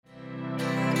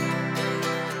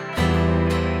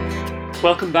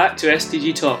Welcome back to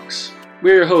SDG Talks.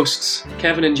 We're your hosts,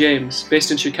 Kevin and James, based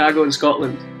in Chicago and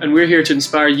Scotland, and we're here to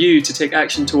inspire you to take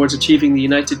action towards achieving the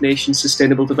United Nations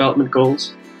Sustainable Development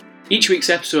Goals. Each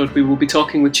week's episode, we will be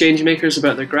talking with changemakers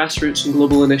about their grassroots and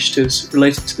global initiatives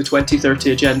related to the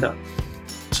 2030 Agenda.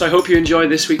 So I hope you enjoy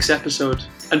this week's episode,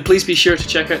 and please be sure to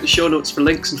check out the show notes for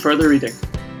links and further reading.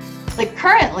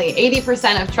 Currently,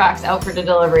 80% of trucks out for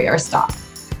delivery are stopped.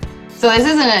 So this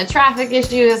isn't a traffic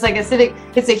issue,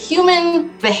 it's a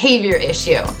human behavior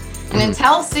issue. And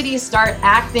until cities start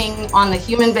acting on the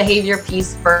human behavior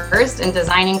piece first and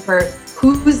designing for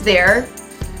who's there,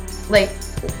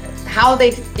 how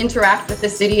they interact with the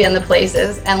city and the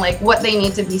places and what they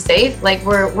need to be safe,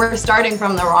 we're starting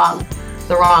from the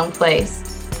wrong place.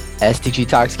 SDG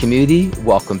Talks community,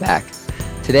 welcome back.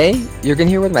 Today, you're going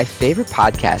to hear one of my favorite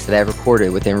podcasts that I've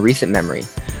recorded within recent memory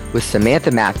with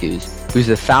Samantha Matthews, who's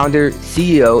the founder,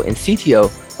 CEO, and CTO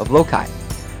of Loci.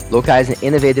 Loci is an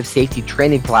innovative safety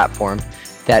training platform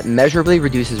that measurably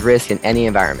reduces risk in any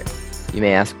environment. You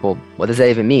may ask, well, what does that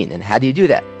even mean? And how do you do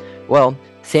that? Well,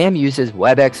 Sam uses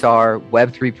WebXR,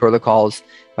 Web3 protocols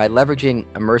by leveraging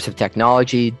immersive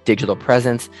technology, digital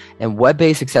presence, and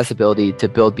web-based accessibility to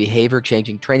build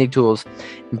behavior-changing training tools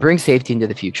and bring safety into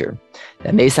the future.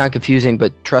 That may sound confusing,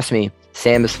 but trust me,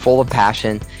 Sam is full of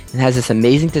passion and has this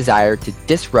amazing desire to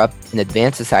disrupt and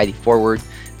advance society forward.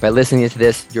 By listening to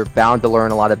this, you're bound to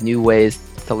learn a lot of new ways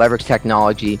to leverage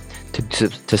technology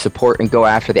to support and go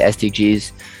after the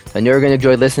SDGs. I know you're going to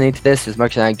enjoy listening to this as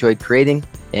much as I enjoyed creating,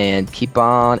 and keep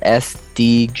on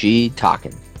SDG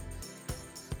talking.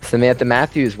 Samantha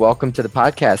Matthews, welcome to the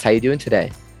podcast. How are you doing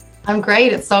today? I'm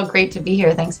great. It's so great to be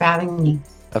here. Thanks for having me.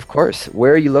 Of course.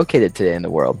 Where are you located today in the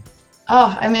world?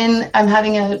 Oh, I'm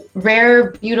having a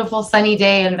rare, beautiful sunny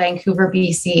day in Vancouver,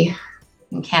 BC,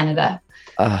 in Canada.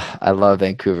 I love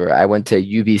Vancouver. I went to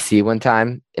UBC one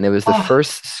time, and it was the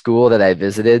first school that I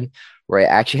visited where I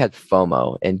actually had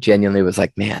FOMO and genuinely was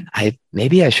like, man,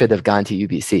 maybe I should have gone to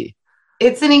UBC.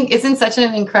 It's in such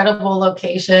an incredible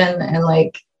location, and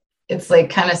it's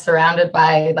kind of surrounded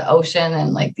by the ocean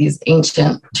and these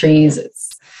ancient trees.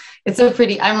 It's a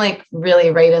pretty, I'm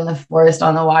really right in the forest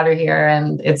on the water here,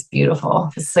 and it's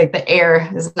beautiful. It's the air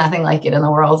is nothing like it in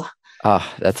the world. Oh,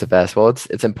 that's the best. Well,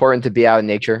 it's important to be out in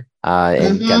nature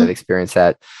and kind of experience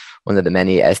that. One of the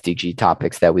many SDG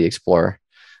topics that we explore.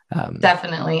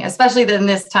 Definitely, especially in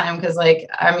this time, because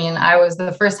I was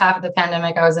the first half of the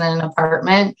pandemic, I was in an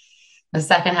apartment. The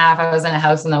second half, I was in a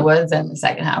house in the woods, and the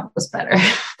second half was better.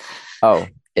 Oh,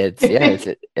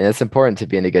 it's important to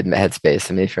be in a good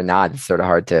headspace. If you're not, it's sort of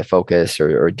hard to focus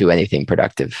or do anything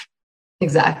productive.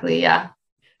 Exactly. Yeah.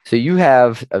 So you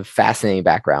have a fascinating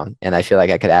background, and I feel like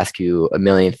I could ask you a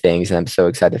million things, and I'm so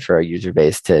excited for our user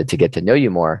base to get to know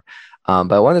you more.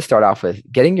 But I want to start off with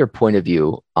getting your point of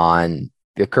view on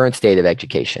the current state of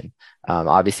education.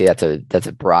 Obviously, that's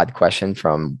a broad question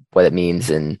from what it means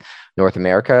in North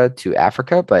America to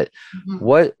Africa. But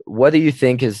what do you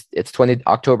think it's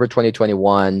October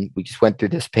 2021? We just went through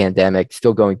this pandemic,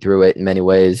 still going through it in many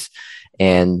ways,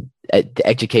 and the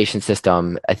education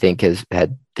system, I think, has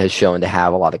shown to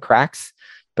have a lot of cracks.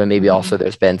 But maybe also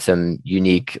there's been some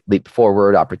unique leap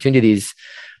forward opportunities.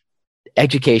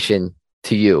 Education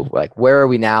to you, where are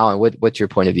we now, and what's your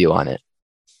point of view on it?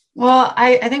 Well,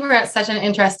 I think we're at such an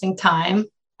interesting time.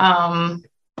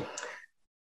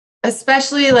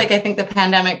 Especially I think the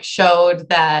pandemic showed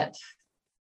that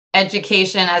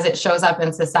education as it shows up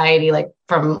in society,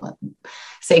 from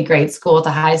say grade school to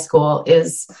high school,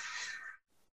 is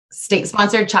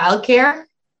state-sponsored childcare.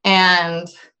 And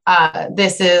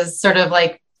this is sort of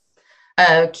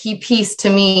a key piece to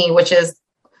me, which is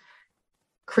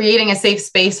creating a safe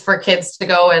space for kids to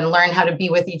go and learn how to be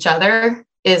with each other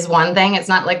is one thing. It's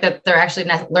not that they're actually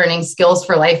not learning skills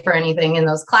for life or anything in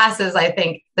those classes. I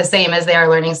think the same as they are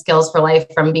learning skills for life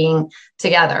from being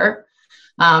together.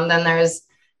 Then there's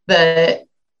the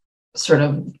sort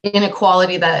of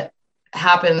inequality that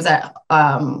happens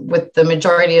with the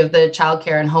majority of the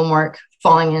childcare and homework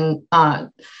falling in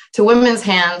to women's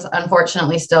hands,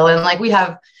 unfortunately, still. And we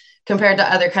have, compared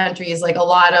to other countries, a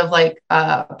lot of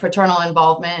paternal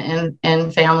involvement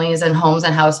in families and homes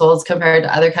and households compared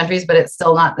to other countries, but it's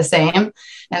still not the same.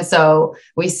 And so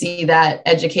we see that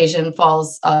education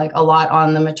falls a lot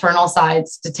on the maternal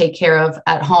sides to take care of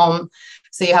at home.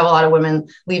 So you have a lot of women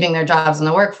leaving their jobs in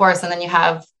the workforce, and then you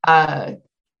have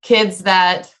kids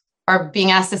that are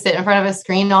being asked to sit in front of a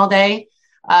screen all day,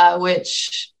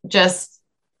 which just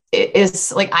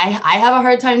is I have a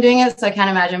hard time doing it. So I can't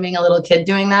imagine being a little kid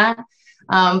doing that.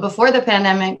 Before the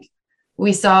pandemic,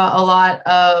 we saw a lot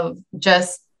of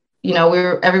just,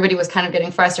 everybody was kind of getting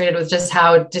frustrated with just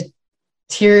how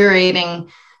deteriorating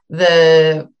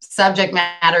the subject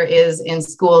matter is in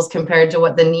schools compared to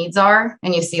what the needs are.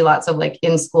 And you see lots of like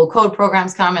in-school code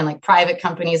programs come, and like private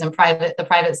companies and the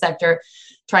private sector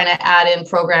trying to add in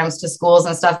programs to schools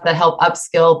and stuff that help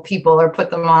upskill people or put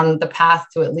them on the path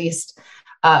to at least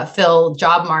fill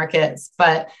job markets.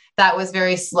 But that was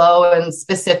very slow and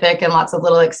specific, and lots of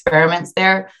little experiments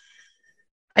there.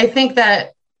 I think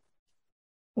that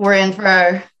we're in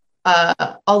for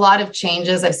a lot of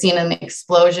changes. I've seen an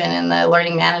explosion in the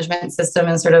learning management system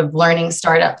and sort of learning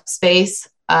startup space.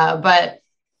 But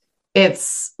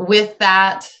it's with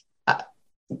that,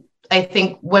 I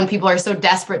think when people are so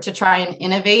desperate to try and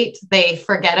innovate, they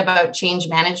forget about change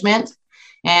management,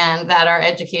 and that our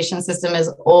education system is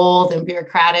old and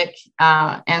bureaucratic.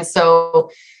 And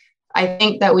so I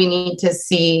think that we need to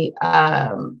see,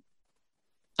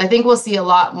 I think we'll see a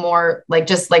lot more, like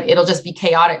just like it'll just be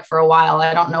chaotic for a while.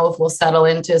 I don't know if we'll settle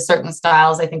into certain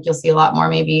styles. I think you'll see a lot more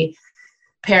maybe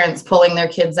parents pulling their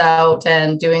kids out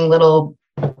and doing little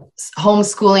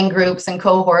homeschooling groups and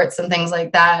cohorts and things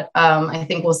like that. I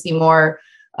think we'll see more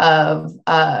of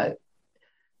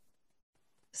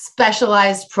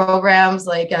specialized programs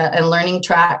like and learning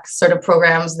tracks, sort of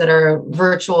programs that are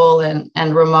virtual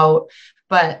and remote.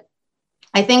 But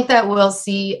I think that we'll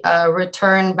see a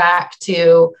return back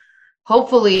to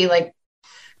hopefully like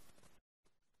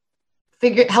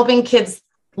helping kids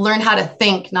learn how to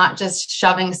think, not just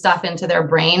shoving stuff into their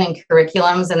brain and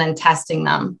curriculums and then testing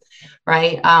them,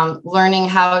 right? Learning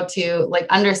how to like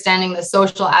understanding the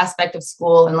social aspect of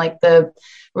school and like the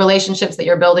relationships that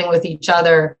you're building with each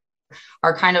other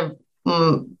are kind of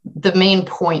the main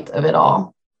point of it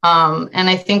all. And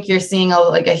I think you're seeing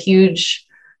a huge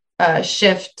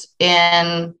shift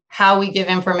in how we give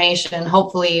information,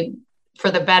 hopefully for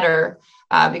the better,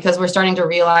 because we're starting to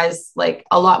realize like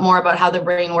a lot more about how the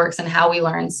brain works and how we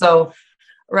learn. So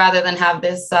rather than have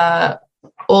this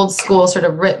old school sort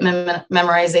of written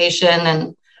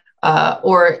memorization and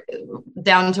or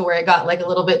down to where it got like a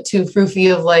little bit too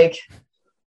froofy of like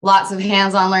lots of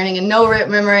hands-on learning and no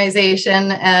written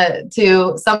memorization,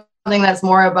 to something that's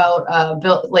more about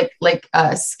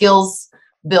skills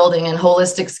building and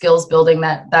holistic skills building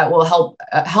that will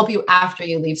help you after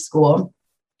you leave school.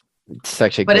 It's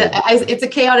a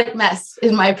chaotic mess,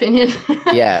 in my opinion.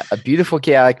 Yeah, a beautiful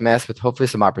chaotic mess with hopefully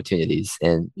some opportunities.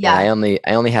 And I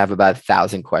only have about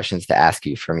 1,000 questions to ask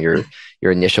you from your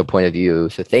initial point of view.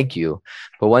 So thank you.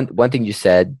 But one thing you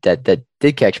said that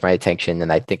did catch my attention,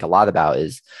 and I think a lot about,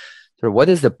 is sort of what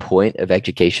is the point of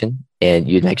education? And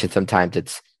you mentioned sometimes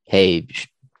it's, hey,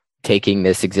 taking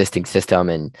this existing system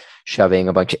and shoving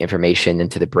a bunch of information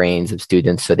into the brains of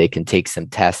students so they can take some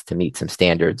tests to meet some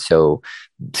standards. So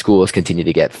schools continue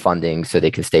to get funding so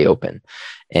they can stay open.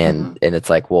 And and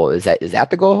it's like, well, is that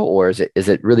the goal, or is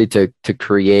it really to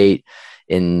create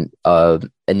and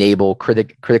enable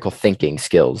critical thinking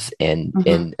skills?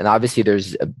 And obviously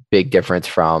there's a big difference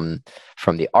from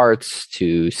the arts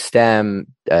to STEM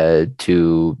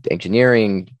to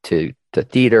engineering to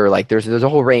theater. Like there's a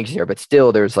whole range there, but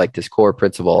still there's like this core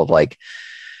principle of like,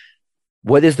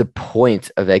 what is the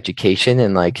point of education,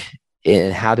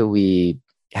 and how do we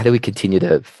continue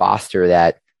to foster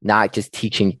that, not just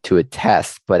teaching to a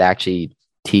test, but actually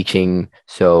teaching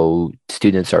so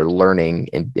students are learning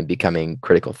and becoming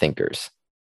critical thinkers?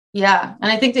 Yeah. And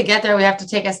I think to get there, we have to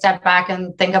take a step back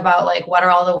and think about like, what are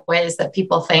all the ways that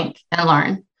people think and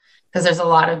learn? Because there's a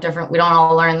lot of we don't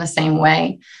all learn the same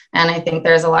way. And I think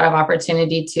there's a lot of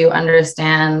opportunity to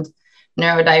understand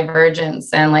neurodivergence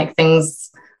and like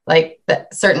things like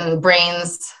that certain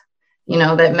brains,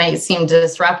 that may seem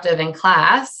disruptive in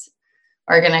class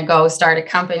are going to go start a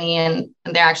company and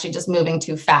they're actually just moving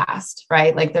too fast,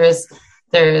 right? Like there's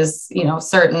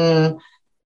certain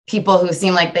people who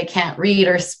seem like they can't read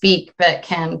or speak, but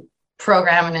can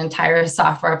program an entire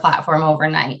software platform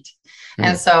overnight.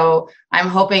 And so I'm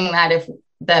hoping that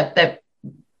that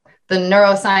the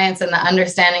neuroscience and the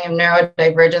understanding of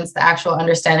neurodivergence, the actual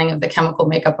understanding of the chemical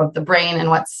makeup of the brain and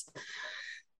what's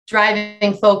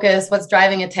driving focus, what's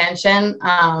driving attention,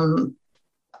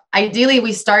 ideally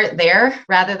we start there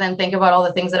rather than think about all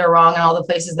the things that are wrong and all the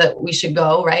places that we should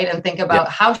go, right? And think about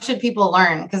how should people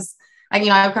learn? Because you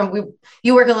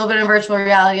work a little bit in virtual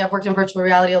reality. I've worked in virtual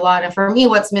reality a lot. And for me,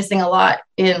 what's missing a lot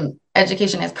in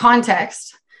education is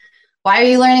context. Why are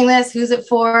you learning this? Who's it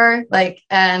for?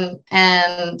 And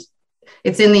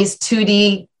it's in these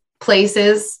 2D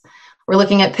places. We're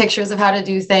looking at pictures of how to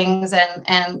do things,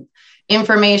 and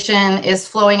information is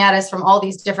flowing at us from all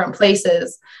these different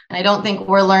places. And I don't think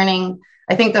we're learning.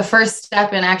 I think the first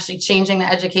step in actually changing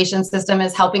the education system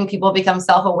is helping people become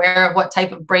self-aware of what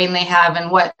type of brain they have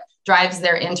and what drives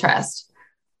their interest.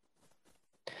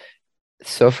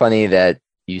 It's so funny that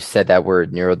you said that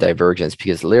word neurodivergence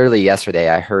because literally yesterday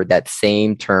I heard that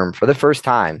same term for the first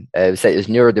time. It was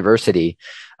neurodiversity,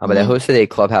 but I Mhm. hosted a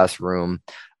clubhouse room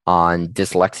on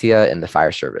dyslexia in the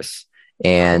fire service,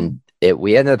 Wow. and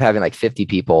we ended up having like 50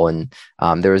 people, and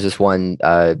there was this one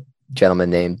gentleman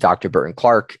named Dr. Burton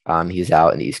Clark. He's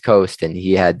out in the East Coast, and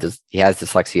he has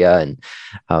dyslexia,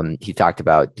 and he talked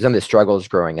about some of the struggles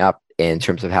growing up in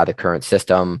terms of how the current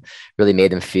system really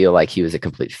made him feel like he was a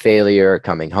complete failure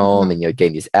coming home Mhm. and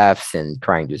getting these F's and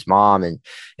crying to his mom, and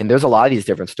there's a lot of these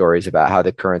different stories about how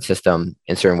the current system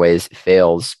in certain ways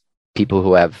fails people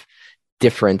who have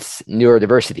different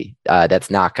neurodiversity. That's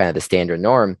not kind of the standard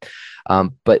norm.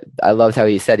 But I loved how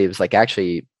he said, he was like,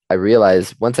 actually, I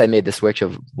realized once I made the switch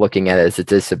of looking at it as a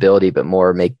disability, but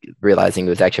more realizing it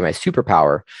was actually my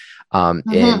superpower,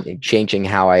 Mhm. in changing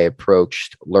how I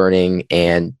approached learning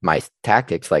and my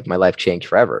tactics, like my life changed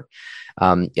forever.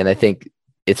 And I think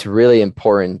it's really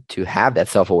important to have that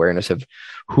self-awareness of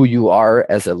who you are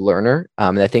as a learner.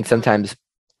 And I think sometimes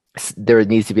there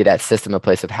needs to be that system in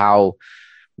place of how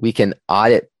we can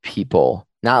audit people,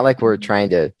 not like we're trying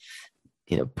to,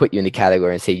 put you in the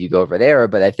category and say you go over there,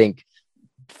 but I think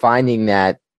finding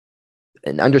that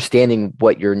and understanding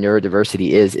what your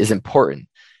neurodiversity is important.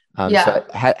 Yeah. So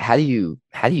how do you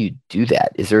do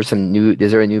that? Is there a new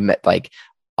like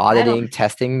I don't auditing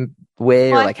testing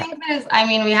way, Well, or I like think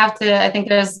we have to, I think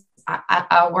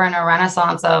we're in a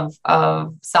renaissance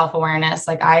of self-awareness.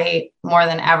 Like more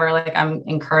than ever, like I'm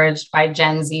encouraged by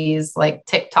Gen Zs, like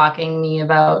TikToking me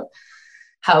about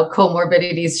how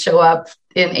comorbidities show up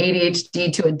in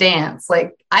ADHD to a dance.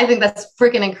 Like, I think that's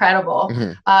freaking incredible.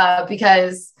 Mhm.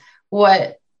 Because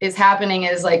what is happening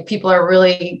is like people are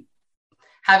really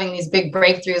having these big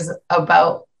breakthroughs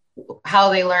about how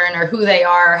they learn or who they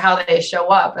are, how they show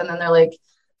up. And then they're like,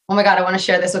 oh my God, I want to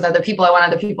share this with other people. I want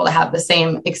other people to have the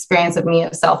same experience of me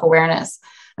of self-awareness.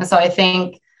 And so I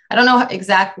don't know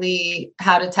exactly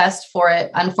how to test for it.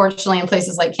 Unfortunately, in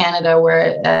places like Canada,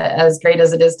 where as great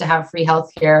as it is to have free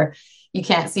healthcare, you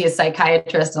can't see a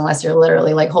psychiatrist unless you're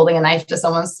literally like holding a knife to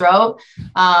someone's throat.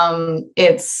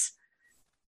 It's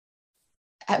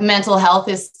Mental health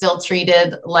is still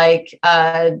treated like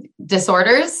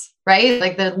disorders, right?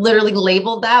 Like they're literally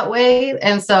labeled that way.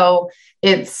 And so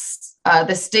it's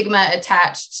the stigma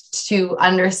attached to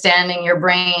understanding your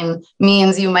brain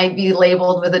means you might be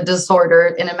labeled with a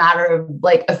disorder in a matter of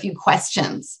like a few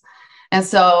questions. And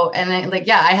so,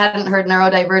 I hadn't heard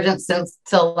neurodivergence since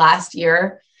till last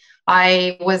year.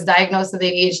 I was diagnosed with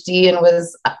ADHD and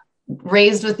was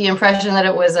raised with the impression that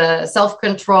it was a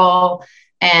self-control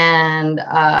and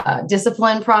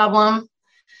discipline problem,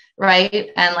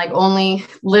 right? And like only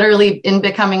literally in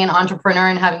becoming an entrepreneur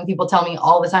and having people tell me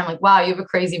all the time, like, wow, you have a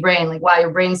crazy brain. Like, wow,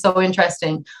 your brain's so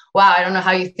interesting. Wow, I don't know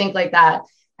how you think like that.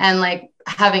 And like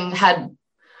having had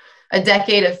a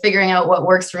decade of figuring out what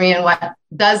works for me and what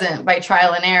doesn't by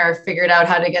trial and error, figured out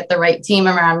how to get the right team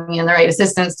around me and the right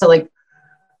assistants to like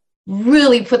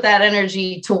really put that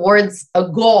energy towards a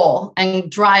goal and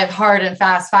drive hard and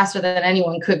faster than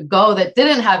anyone could go that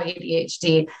didn't have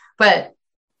ADHD. But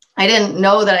I didn't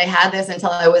know that I had this until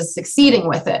I was succeeding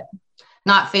with it,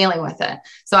 not failing with it.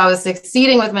 So I was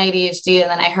succeeding with my ADHD.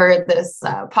 And then I heard this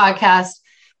podcast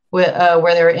where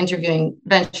they were interviewing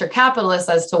venture capitalists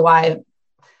as to why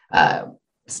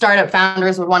startup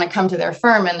founders would want to come to their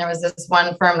firm. And there was this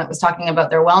one firm that was talking about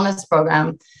their wellness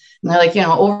program. And they're like,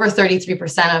 over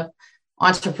 33% of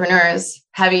entrepreneurs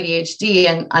have ADHD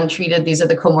and untreated. These are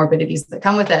the comorbidities that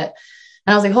come with it.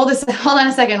 And I was like, hold on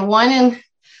a second. 3%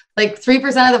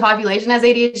 of the population has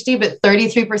ADHD, but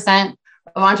 33%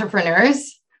 of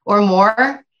entrepreneurs or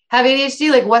more have ADHD.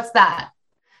 Like, what's that?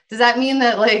 Does that mean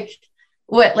that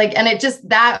and it just,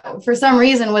 that for some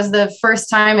reason was the first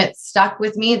time it stuck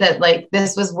with me that like,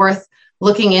 this was worth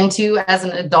looking into as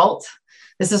an adult.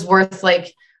 This is worth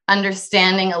like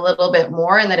understanding a little bit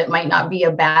more, and that it might not be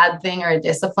a bad thing or a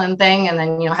discipline thing. And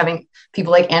then, having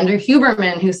people like Andrew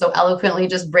Huberman, who so eloquently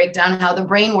just break down how the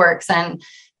brain works, and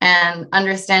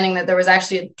understanding that there was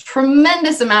actually a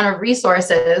tremendous amount of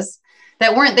resources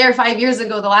that weren't there 5 years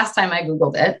ago, the last time I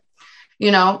Googled it,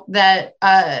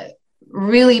 that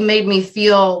really made me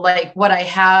feel like what I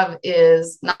have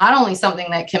is not only something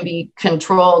that can be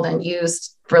controlled and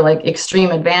used for like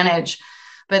extreme advantage,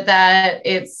 but that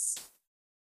it's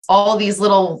all these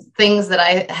little things that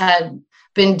I had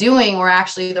been doing were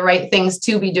actually the right things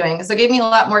to be doing. So it gave me a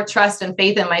lot more trust and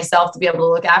faith in myself to be able to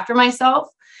look after myself.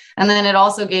 And then it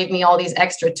also gave me all these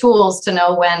extra tools to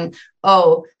know when,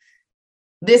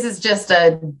 this is just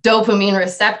a dopamine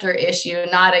receptor issue,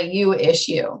 not a you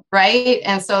issue, right?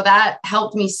 And so that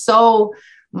helped me so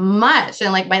much.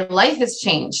 And like my life has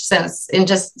changed since in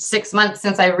just 6 months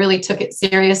since I really took it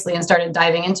seriously and started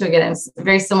diving into it again. And it's a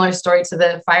very similar story to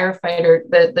the firefighter,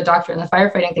 the doctor and the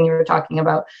firefighting thing you were talking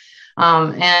about.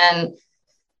 And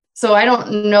so I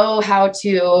don't know how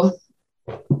to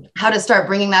start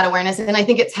bringing that awareness. And I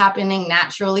think it's happening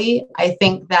naturally. I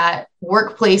think that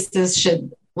workplaces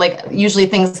should, like, usually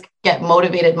things get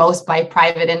motivated most by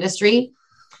private industry.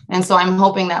 And so I'm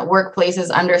hoping that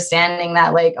workplaces understanding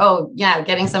that, like, oh yeah,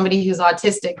 getting somebody who's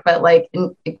autistic, but like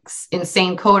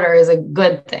insane coder is a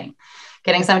good thing.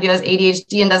 Getting somebody who has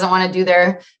ADHD and doesn't want to do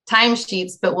their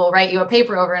timesheets, but will write you a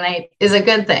paper overnight is a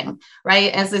good thing,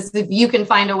 right? And so if you can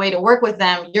find a way to work with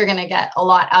them, you're going to get a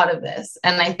lot out of this.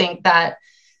 And I think that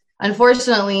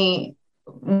unfortunately,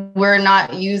 we're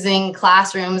not using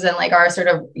classrooms and like our sort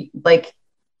of like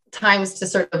times to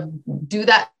sort of do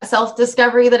that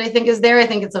self-discovery that I think is there. I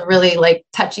think it's a really like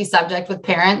touchy subject with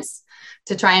parents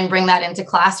to try and bring that into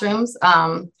classrooms.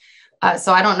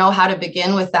 So I don't know how to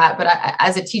begin with that, but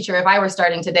as a teacher, if I were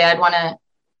starting today, I'd want to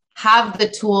have the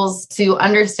tools to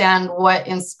understand what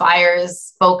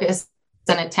inspires focus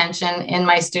and attention in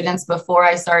my students before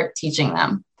I start teaching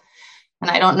them. And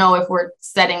I don't know if we're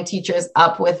setting teachers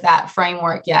up with that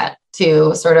framework yet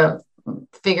to sort of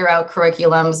figure out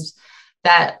curriculums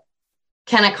that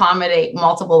can accommodate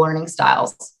multiple learning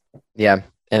styles. Yeah.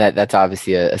 And that's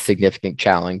obviously a significant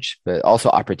challenge, but also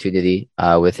opportunity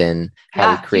within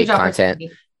how we create content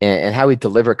and how we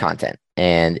deliver content.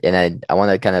 And I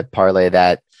want to kind of parlay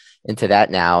that into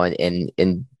that now and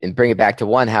bring it back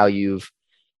to how you've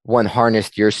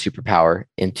harnessed your superpower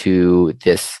into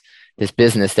this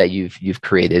business that you've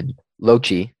created,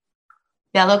 Loki.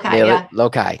 Yeah, Lokai. Yeah.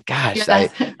 Lokai. Gosh,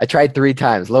 I tried 3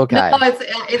 times. Lokai. No,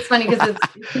 it's funny because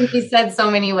it can be said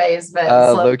so many ways, but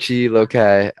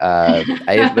Lokai.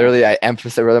 I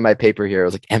emphasize, wrote on my paper here. I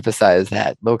was like, emphasize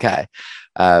that Lokai.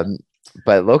 But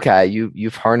Lokai,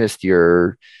 you've harnessed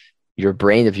your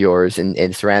brain of yours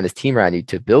and surround this team around you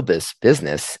to build this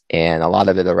business, and a lot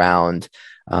of it around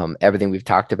everything we've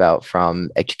talked about, from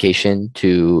education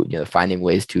to finding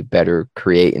ways to better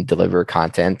create and deliver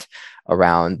content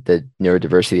around the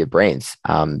neurodiversity of brains.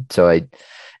 So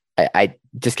I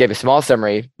just gave a small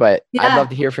summary, but yeah. I'd love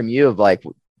to hear from you of like,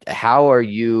 how are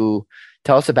you?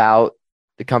 Tell us about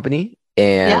the company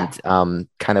and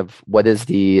kind of what is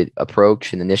the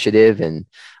approach and initiative, and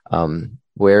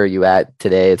where are you at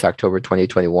today? It's October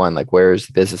 2021. Like, where is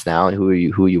the business now, and who are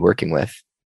you working with?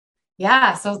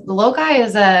 Yeah, so Lokai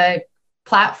is a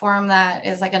platform that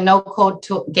is like a no-code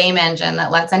game engine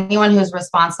that lets anyone who's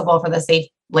responsible for the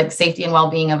safety and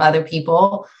well-being of other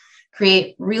people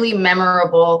create really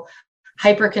memorable,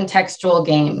 hyper-contextual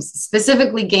games,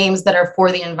 specifically games that are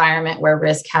for the environment where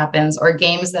risk happens, or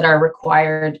games that are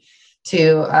required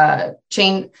to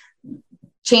change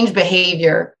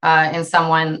behavior in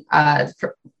someone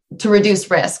to reduce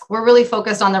risk. We're really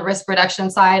focused on the risk reduction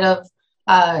side of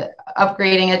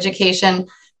upgrading education,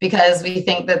 because we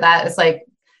think that is like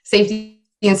safety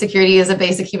and security is a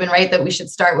basic human right that we should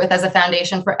start with as a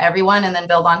foundation for everyone and then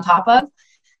build on top of.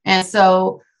 And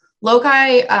so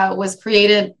Lokai was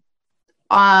created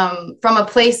from a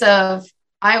place of,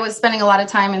 I was spending a lot of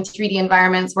time in 3D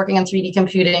environments, working in 3D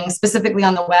computing, specifically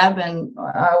on the web. And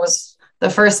I was the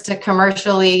first to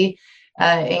commercially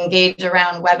engage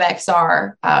around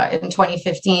WebXR in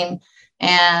 2015,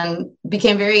 and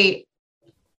became very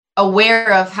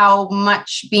aware of how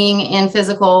much being in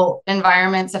physical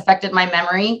environments affected my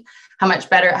memory,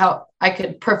 how I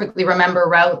could perfectly remember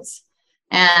routes.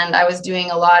 And I was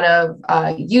doing a lot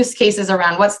of use cases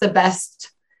around what's the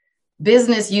best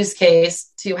business use case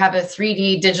to have a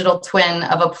 3D digital twin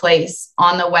of a place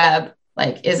on the web.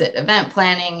 Like, is it event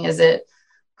planning? Is it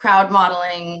crowd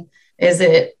modeling? Is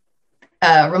it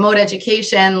remote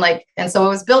education? And so I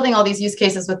was building all these use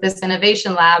cases with this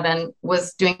innovation lab, and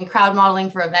was doing crowd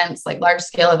modeling for events, like large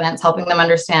scale events, helping them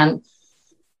understand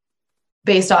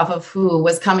based off of who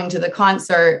was coming to the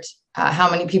concert,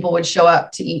 how many people would show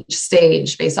up to each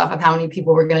stage, based off of how many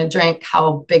people were going to drink,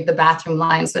 how big the bathroom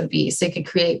lines would be, so you could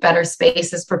create better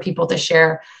spaces for people to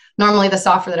share. Normally the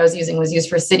software that I was using was used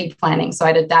for city planning, so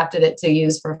I'd adapted it to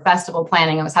use for festival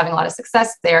planning. I was having a lot of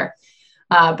success there.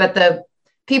 But the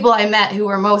people I met who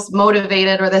were most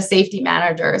motivated are the safety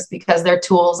managers, because their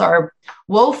tools are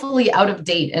woefully out of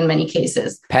date in many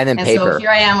cases. Pen and paper. So here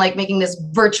I am, like, making this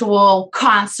virtual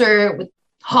concert with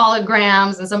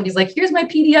holograms, and somebody's like, here's my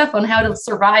PDF on how to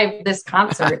survive this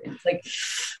concert. It's like,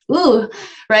 ooh,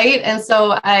 right? And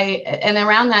so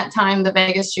around that time, the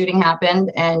Vegas shooting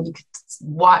happened, and you could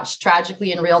watch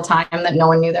tragically in real time that no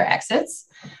one knew their exits,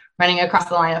 running across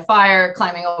the line of fire,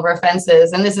 climbing over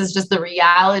fences. And this is just the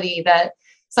reality that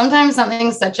sometimes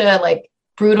something's such a like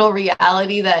brutal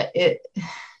reality that it's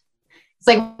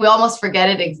like we almost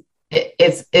forget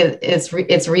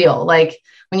it's real. Like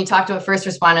when you talk to a first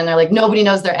responder and they're like, nobody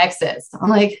knows their exits. I'm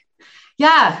like,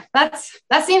 yeah, that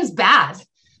seems bad.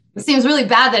 It seems really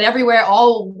bad that everywhere,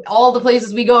 all the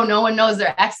places we go, no one knows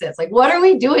their exits. Like, what are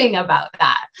we doing about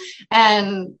that?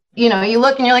 And, you know, you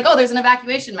look and you're like, oh, there's an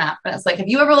evacuation map. And it's like, have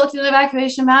you ever looked at an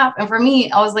evacuation map? And for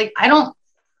me, I was like, I don't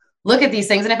look at these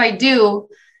things. And if I do,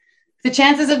 the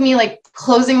chances of me like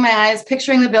closing my eyes,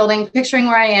 picturing the building, picturing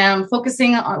where I am,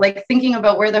 focusing on like thinking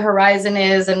about where the horizon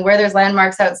is and where there's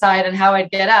landmarks outside and how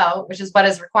I'd get out, which is what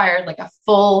is required, like a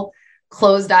full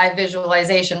closed eye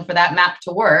visualization for that map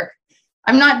to work.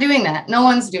 I'm not doing that. No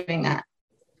one's doing that.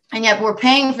 And yet we're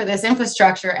paying for this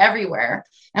infrastructure everywhere.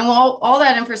 And all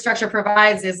that infrastructure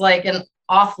provides is like an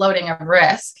offloading of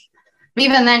risk. But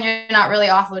even then, you're not really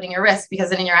offloading your risk,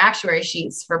 because in your actuary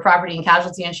sheets for property and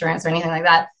casualty insurance or anything like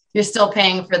that, you're still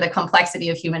paying for the complexity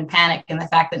of human panic and the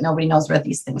fact that nobody knows where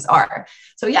these things are.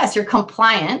 So yes, you're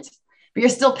compliant, but you're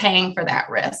still paying for that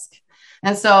risk.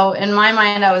 And so in my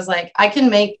mind, I was like, I can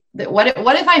make what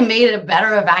if I made it a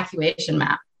better evacuation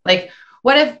map? Like,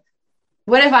 what if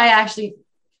I actually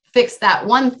fixed that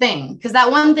one thing? Because that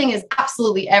one thing is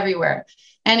absolutely everywhere.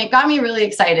 And it got me really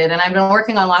excited. And I've been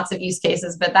working on lots of use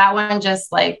cases, but that one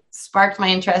just like sparked my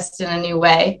interest in a new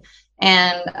way.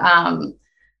 And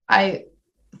I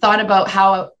thought about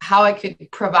how I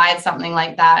could provide something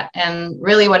like that. And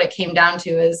really what it came down to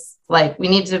is like,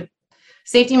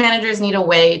 safety managers need a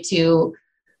way to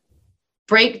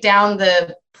break down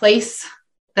the place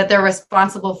that they're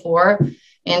responsible for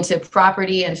into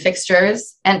property and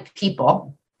fixtures and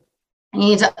people. You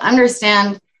need to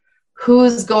understand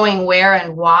who's going where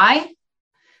and why. And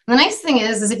the nice thing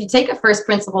is if you take a first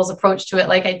principles approach to it,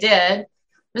 like I did,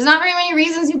 there's not very many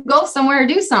reasons you go somewhere or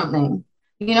do something.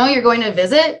 You know, you're going to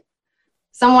visit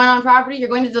someone on property, you're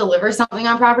going to deliver something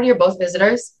on property, you're both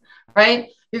visitors, right?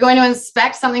 You're going to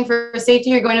inspect something for safety,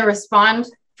 you're going to respond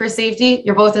for safety,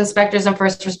 you're both inspectors and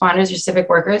first responders, you're civic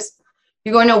workers.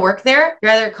 You're going to work there,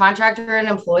 you're either a contractor or an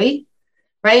employee,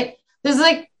 right? There's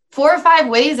like 4 or 5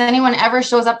 ways anyone ever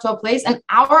shows up to a place, and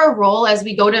our role as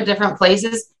we go to different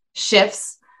places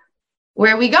shifts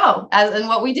where we go and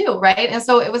what we do, right? And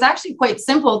so it was actually quite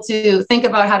simple to think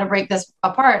about how to break this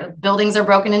apart. Buildings are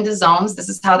broken into zones. This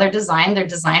is how they're designed. They're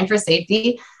designed for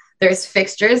safety. There's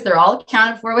fixtures. They're all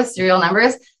accounted for with serial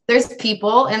numbers. There's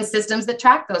people and systems that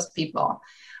track those people.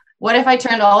 What if I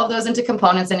turned all of those into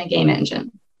components in a game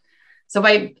engine? So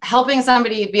by helping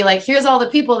somebody be like, here's all the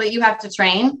people that you have to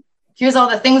train. Here's all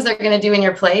the things they're going to do in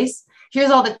your place.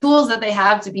 Here's all the tools that they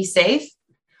have to be safe.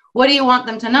 What do you want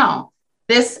them to know?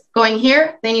 This going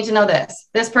here, they need to know this.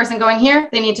 This person going here,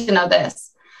 they need to know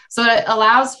this. So it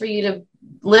allows for you to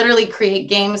literally create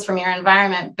games from your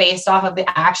environment based off of the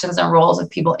actions and roles of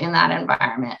people in that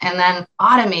environment, and then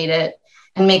automate it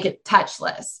and make it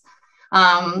touchless.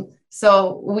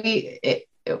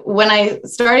 When I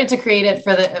started to create it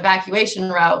for the evacuation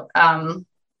route,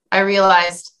 I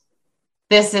realized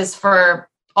this is for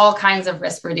all kinds of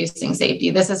risk reducing safety.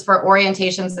 This is for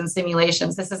orientations and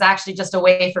simulations. This is actually just a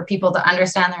way for people to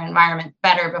understand their environment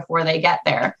better before they get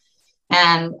there.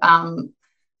 And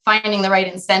finding the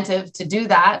right incentive to do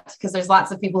that, because there's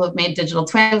lots of people who've made digital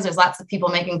twins. There's lots of people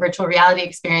making virtual reality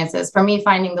experiences. For me,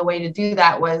 finding the way to do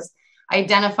that was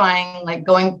identifying, like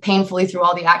going painfully through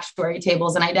all the actuary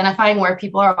tables and identifying where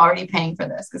people are already paying for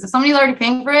this. Because if somebody's already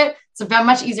paying for it, it's a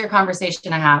much easier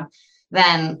conversation to have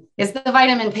than is the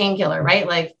vitamin painkiller, right?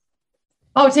 Like,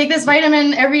 oh, take this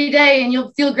vitamin every day and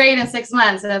you'll feel great in 6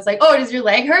 months. And it's like, oh, does your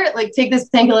leg hurt? Like, take this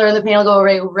painkiller and the pain will go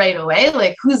away right away.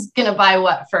 Like, who's going to buy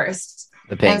what first?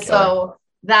 The painkiller. And so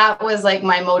that was like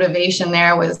my motivation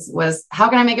there was how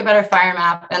can I make a better fire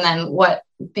map? And then what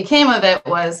became of it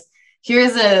was,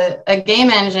 here's a game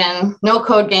engine, no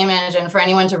code game engine for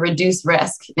anyone to reduce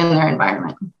risk in their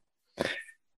environment.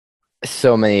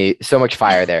 So much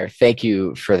fire there. Thank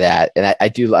you for that. And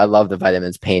I love the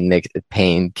vitamins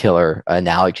painkiller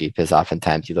analogy, because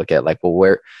oftentimes you look at like, well,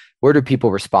 where do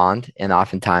people respond? And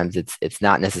oftentimes it's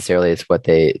not necessarily it's what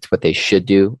they should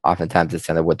do. Oftentimes it's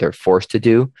kind of what they're forced to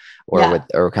do, or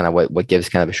what gives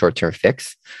kind of a short-term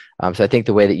fix. So I think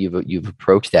the way that you've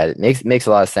approached that, it makes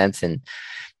a lot of sense. And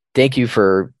thank you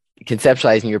for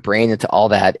conceptualizing your brain into all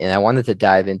that. And I wanted to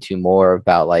dive into more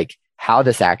about like how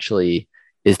this actually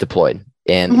is deployed.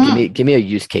 And give me a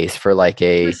use case for like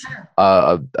a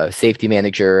safety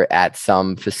manager at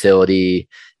some facility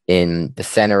in the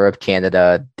center of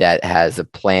Canada that has a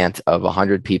plant of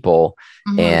 100 people,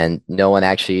 and no one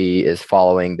actually is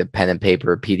following the pen and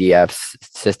paper PDF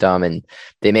system, and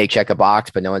they may check a box,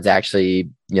 but no one's actually,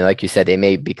 like you said, they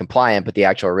may be compliant, but the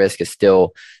actual risk is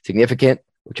still significant,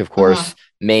 which of course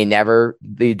may never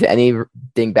lead to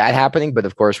anything bad happening. But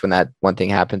of course, when that one thing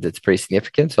happens, it's pretty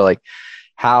significant. So like,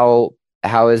 how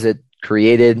is it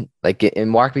created? Like,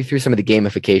 and walk me through some of the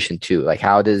gamification too. Like,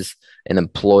 how does an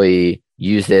employee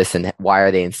use this, and why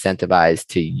are they incentivized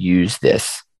to use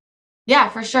this? Yeah,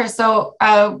 for sure. So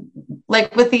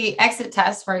like with the exit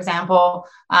test, for example,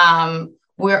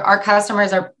 our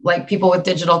customers are like people with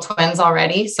digital twins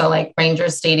already. So like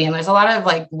Rangers Stadium, there's a lot of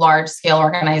like large scale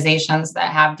organizations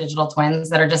that have digital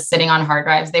twins that are just sitting on hard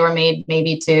drives. They were made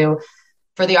maybe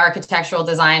for the architectural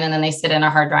design, and then they sit in a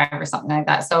hard drive or something like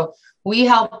that. So we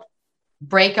help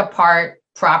break apart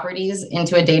properties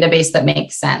into a database that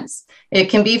makes sense. It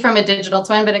can be from a digital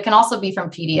twin, but it can also be from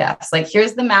PDFs. Like,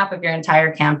 here's the map of your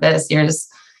entire campus. Here's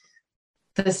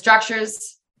the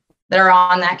structures that are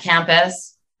on that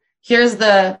campus. Here's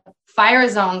the fire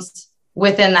zones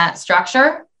within that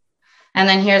structure. And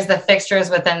then here's the fixtures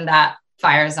within that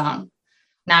fire zone.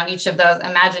 Now,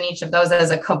 imagine each of those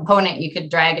as a component you could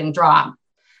drag and drop.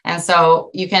 And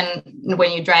so you can,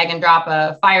 when you drag and drop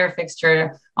a fire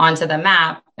fixture onto the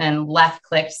map and left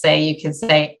click, you could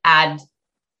say add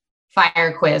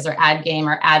fire quiz or add game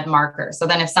or add marker. So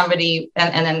then if somebody,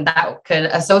 and then that could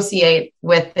associate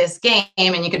with this game,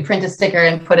 and you could print a sticker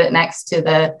and put it next to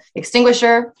the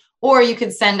extinguisher, or you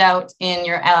could send out in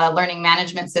your learning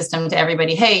management system to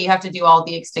everybody, hey, you have to do all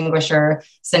the extinguisher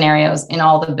scenarios in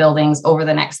all the buildings over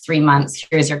the next 3 months.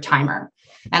 Here's your timer.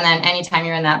 And then anytime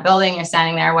you're in that building, you're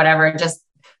standing there, whatever, just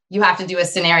you have to do a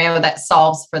scenario that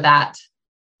solves for that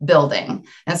building.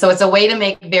 And so it's a way to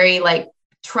make very like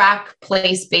track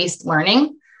place-based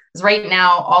learning. Because right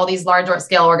now, all these large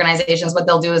scale organizations, what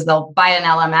they'll do is they'll buy an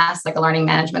LMS, like a learning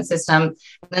management system,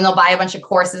 and then they'll buy a bunch of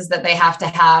courses that they have to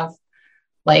have,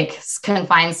 like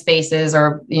confined spaces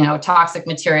or, toxic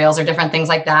materials or different things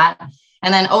like that.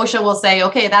 And then OSHA will say,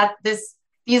 okay,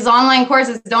 these online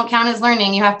courses don't count as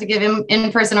learning. You have to give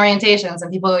in-person orientations.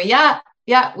 And people go, yeah,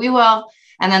 we will.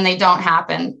 And then they don't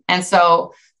happen. And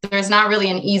so there's not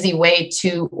really an easy way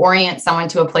to orient someone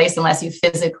to a place unless you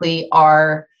physically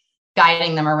are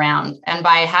guiding them around. And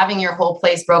by having your whole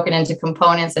place broken into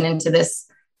components and into this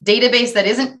database that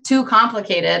isn't too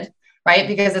complicated, right?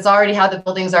 Because it's already how the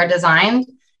buildings are designed,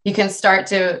 you can start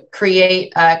to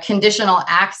create conditional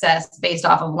access based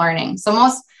off of learning. So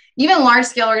even large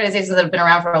scale organizations that have been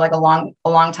around for like a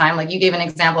long time, like you gave an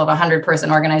example of a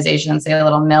 100-person organization, say a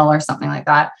little mill or something like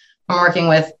that. I'm working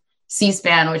with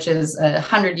C-SPAN, which is a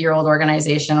 100-year-old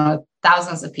organization with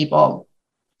thousands of people.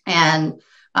 And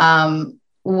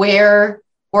where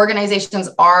organizations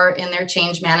are in their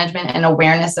change management and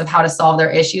awareness of how to solve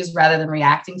their issues rather than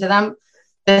reacting to them,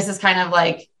 this is kind of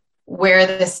like where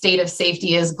the state of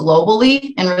safety is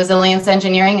globally in resilience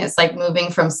engineering. It's like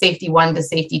moving from safety 1 to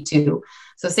safety 2.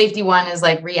 So safety 1 is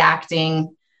like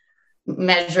reacting,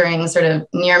 measuring sort of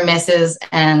near misses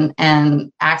and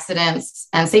accidents.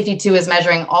 And safety 2 is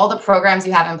measuring all the programs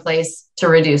you have in place to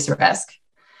reduce risk.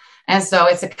 And so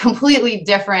it's a completely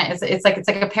different, it's like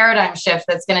a paradigm shift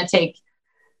that's going to take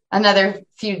another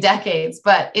few decades.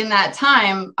 But in that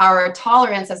time, our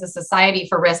tolerance as a society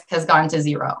for risk has gone to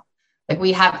zero. Like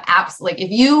we have apps, like if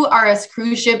you are a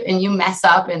cruise ship and you mess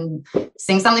up and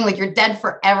sing something, like you're dead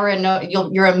forever and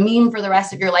you're a meme for the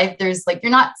rest of your life. There's like,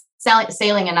 you're not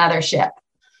sailing another ship,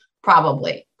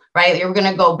 probably, right? You're going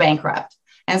to go bankrupt.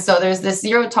 And so there's this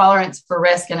zero tolerance for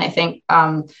risk. And I think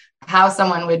how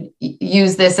someone would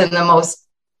use this in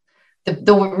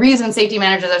the reason safety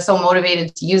managers are so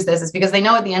motivated to use this is because they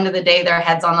know at the end of the day, their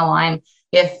head's on the line.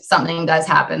 If something does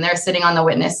happen, they're sitting on the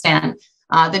witness stand.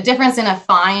 The difference in a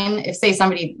fine, if say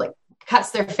somebody like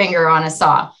cuts their finger on a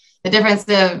saw, the difference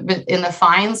in the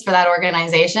fines for that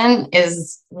organization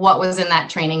is what was in that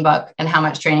training book and how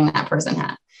much training that person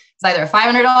had. It's either a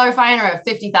 $500 fine or a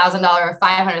 $50,000 or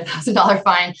 $500,000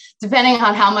 fine, depending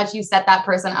on how much you set that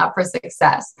person up for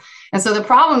success. And so the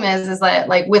problem is that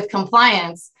like with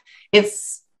compliance,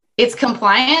 it's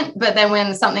compliant, but then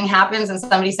when something happens and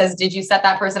somebody says, did you set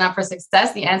that person up for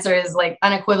success? The answer is like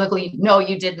unequivocally, no,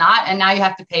 you did not. And now you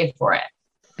have to pay for it.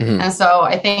 Mm-hmm. And so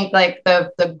I think like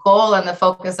the goal and the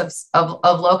focus of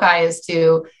LOCI is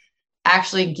to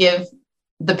actually give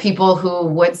the people who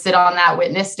would sit on that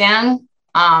witness stand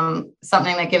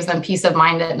something that gives them peace of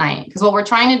mind at night. Because what we're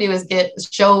trying to do is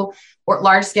show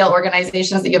large scale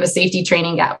organizations that you have a safety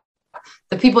training gap.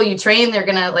 The people you train, they're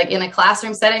going to like in a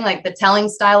classroom setting, like the telling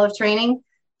style of training,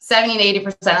 70 to 80%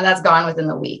 of that's gone within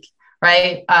the week,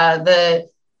 right? The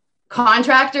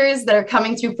contractors that are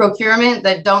coming through procurement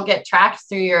that don't get tracked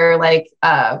through your like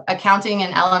accounting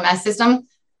and LMS system,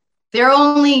 they're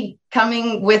only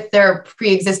coming with their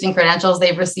pre-existing credentials.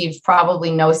 They've received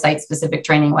probably no site-specific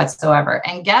training whatsoever.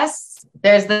 And guess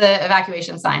there's the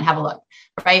evacuation sign. Have a look,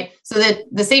 right? So that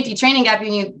the safety training gap,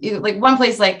 you like one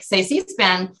place like say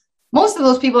C-SPAN, most of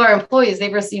those people are employees.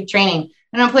 They've received training.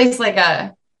 And a place like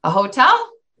a hotel,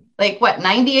 like what,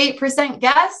 98%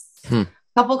 guess?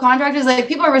 Couple contractors, like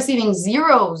people are receiving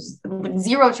zero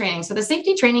training. So the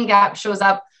safety training gap shows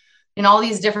up in all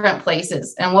these different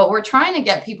places. And what we're trying to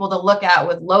get people to look at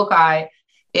with Loci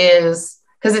is,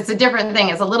 because it's a different thing.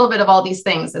 It's a little bit of all these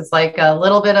things. It's like a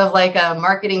little bit of like a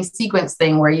marketing sequence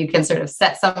thing where you can sort of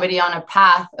set somebody on a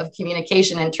path of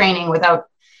communication and training without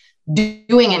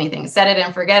doing anything, set it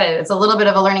and forget it. It's a little bit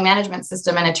of a learning management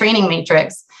system and a training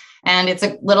matrix. And it's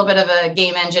a little bit of a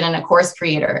game engine and a course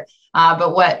creator.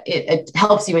 But what it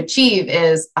helps you achieve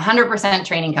is 100%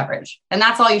 training coverage. And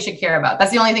that's all you should care about.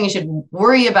 That's the only thing you should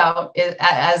worry about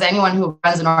as anyone who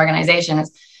runs an organization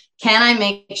is, can I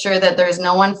make sure that there's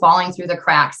no one falling through the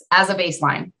cracks as a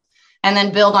baseline, and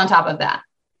then build on top of that?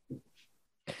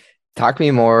 Talk to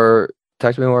me more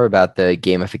about the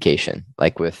gamification,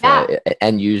 like with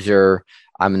end user.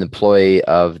 I'm an employee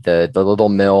of the little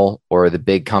mill or the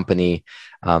big company.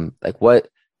 Like what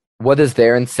is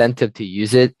their incentive to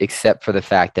use it, except for the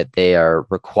fact that they are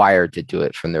required to do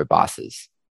it from their bosses?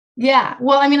 Yeah.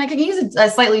 Well, I mean, I can use a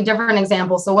slightly different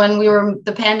example. So when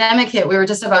the pandemic hit, we were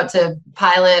just about to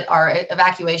pilot our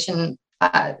evacuation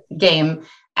game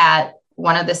at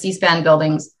one of the C-SPAN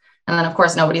buildings. And then of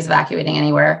course, nobody's evacuating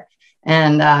anywhere.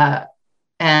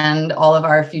 And all of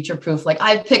our future proof, like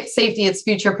I picked safety, it's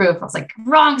future proof. I was like,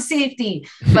 wrong safety,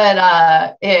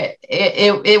 but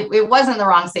it wasn't the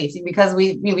wrong safety, because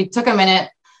we took a minute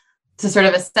to sort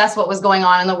of assess what was going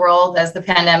on in the world as the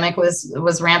pandemic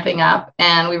was ramping up.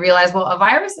 And we realized, well, a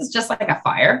virus is just like a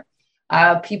fire.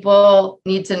 People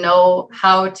need to know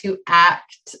how to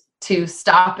act to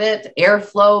stop it.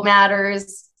 Airflow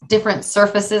matters, different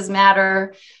surfaces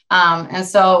matter. And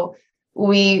so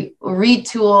we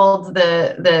retooled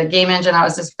the game engine I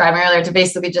was describing earlier to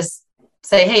basically just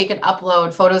say, hey, you can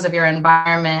upload photos of your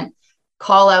environment,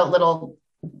 call out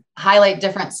highlight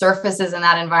different surfaces in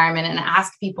that environment, and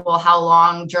ask people how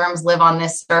long germs live on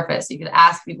this surface. You could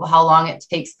ask people how long it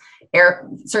takes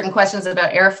certain questions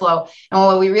about airflow. And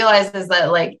what we realized is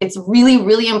that like, it's really,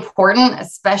 really important,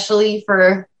 especially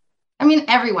for, I mean,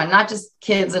 everyone, not just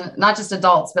kids and not just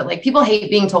adults, but like people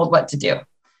hate being told what to do.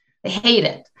 They hate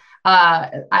it.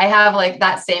 I have like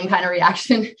that same kind of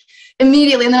reaction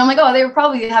immediately. And then I'm like, oh, they would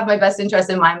probably have my best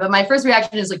interest in mind. But my first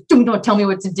reaction is like, don't tell me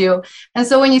what to do. And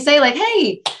so when you say like,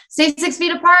 hey, stay 6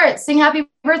 feet apart, sing happy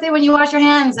birthday when you wash your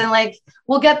hands, and like,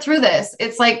 we'll get through this.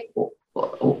 It's like,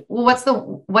 what's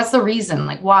the reason?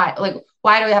 Like, why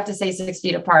do we have to stay 6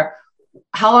 feet apart?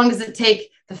 How long does it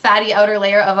take the fatty outer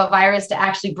layer of a virus to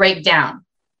actually break down?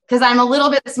 Because I'm a little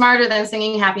bit smarter than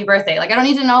singing happy birthday. Like, I don't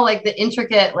need to know like the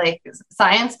intricate like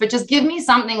science, but just give me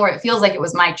something where it feels like it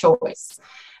was my choice.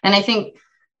 And I think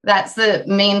that's the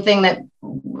main thing that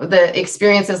the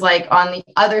experience is like on the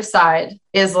other side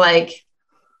is like,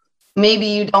 maybe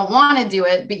you don't want to do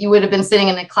it, but you would have been sitting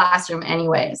in a classroom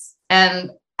anyways. And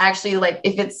actually, like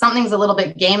if it's something's a little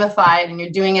bit gamified and you're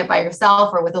doing it by yourself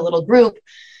or with a little group,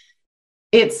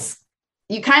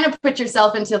 you kind of put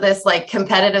yourself into this like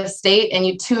competitive state and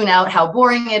you tune out how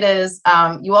boring it is.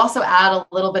 You also add a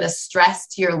little bit of stress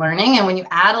to your learning. And when you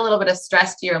add a little bit of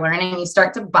stress to your learning, you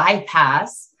start to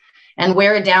bypass and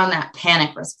wear down that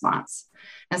panic response.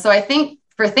 And so I think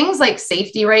for things like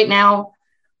safety right now,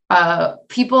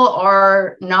 people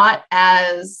are not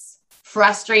as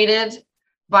frustrated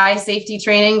by safety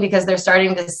training because they're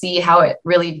starting to see how it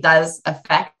really does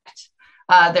affect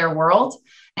their world.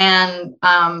 And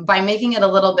by making it a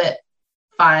little bit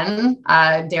fun,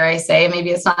 dare I say,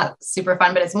 maybe it's not super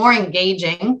fun, but it's more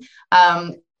engaging.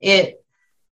 And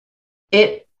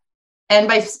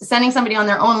by sending somebody on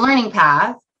their own learning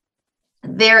path,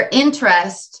 their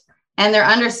interest and their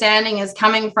understanding is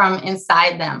coming from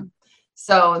inside them.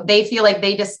 So they feel like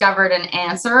they discovered an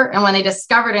answer. And when they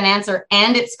discovered an answer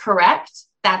and it's correct,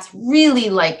 that's really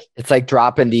like, it's like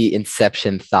dropping the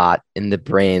inception thought in the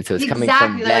brain. So it's coming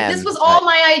from them. Like, this was all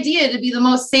my idea to be the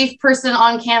most safe person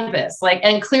on campus. Like,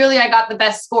 and clearly I got the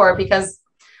best score because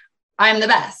I'm the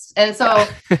best. And so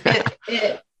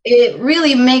it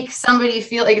really makes somebody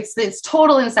feel like it's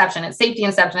total inception. It's safety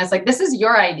inception. It's like, this is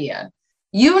your idea.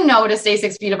 You know, to stay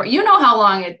 6 feet apart. You know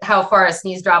how far a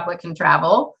sneeze droplet can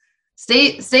travel.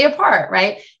 Stay apart.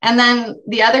 Right. And then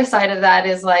the other side of that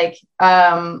is like,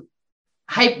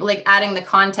 like adding the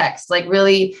context, like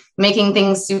really making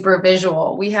things super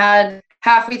visual. We had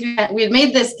halfway through, we had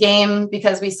made this game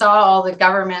because we saw all the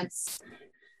governments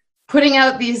putting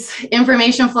out these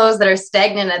information flows that are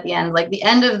stagnant at the end. Like the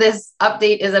end of this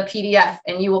update is a PDF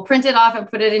and you will print it off and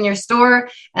put it in your store.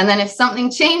 And then if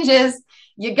something changes,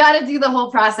 you got to do the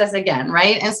whole process again,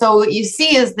 right? And so what you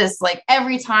see is this, like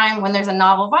every time when there's a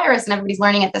novel virus and everybody's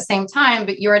learning at the same time,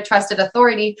 but you're a trusted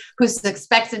authority who's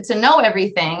expected to know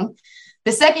everything,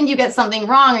 the second you get something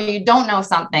wrong or you don't know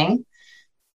something,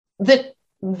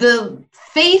 the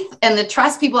faith and the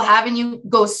trust people have in you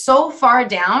goes so far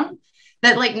down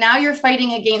that like now you're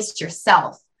fighting against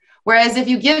yourself. Whereas if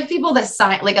you give people the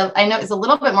sign, like I know it's a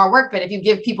little bit more work, but if you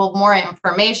give people more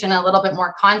information, a little bit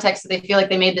more context, so they feel like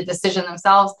they made the decision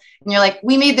themselves, and you're like,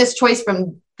 we made this choice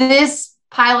from this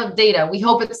pile of data. We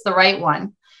hope it's the right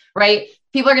one, right?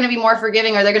 People are going to be more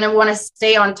forgiving, or they're going to want to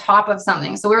stay on top of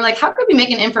something. So we were like, how could we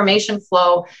make an information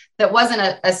flow that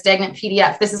wasn't a stagnant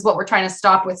PDF? This is what we're trying to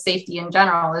stop with safety in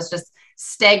general, is just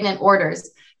stagnant orders.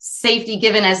 Safety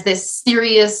given as this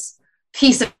serious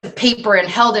piece of paper and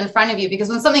held in front of you, because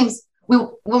when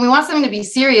we want something to be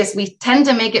serious, we tend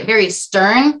to make it very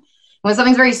stern. When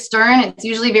something's very stern, it's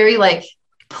usually very like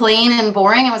plain and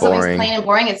boring. And when something's plain and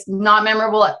boring, it's not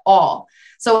memorable at all.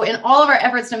 So in all of our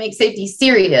efforts to make safety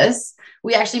serious,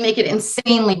 we actually make it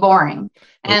insanely boring.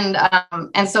 And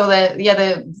so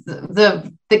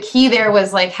the key there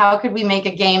was like, how could we make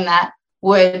a game that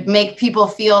would make people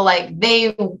feel like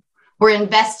they were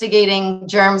investigating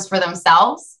germs for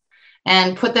themselves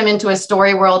and put them into a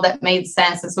story world that made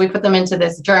sense. And so we put them into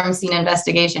this germ scene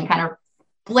investigation, kind of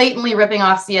blatantly ripping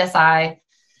off CSI,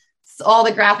 all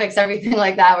the graphics, everything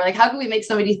like that. We're like, how can we make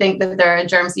somebody think that they're a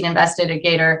germ scene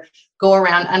investigator, go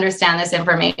around, understand this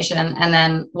information, and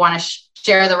then want to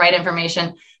share the right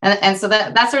information? And so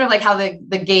that's sort of like how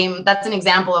the game, that's an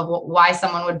example of why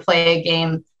someone would play a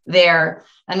game there.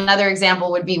 Another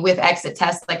example would be with exit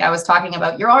tests, like I was talking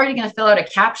about. You're already going to fill out a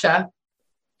CAPTCHA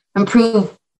and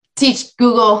teach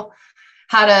Google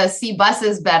how to see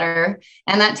buses better.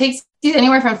 And that takes you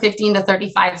anywhere from 15 to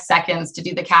 35 seconds to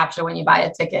do the CAPTCHA when you buy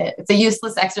a ticket. It's a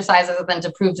useless exercise other than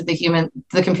to prove to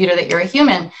the computer that you're a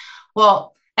human.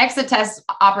 Well, exit test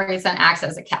operates and acts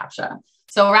as a CAPTCHA.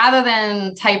 So rather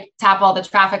than tap all the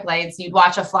traffic lights, you'd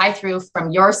watch a fly through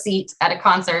from your seat at a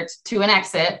concert to an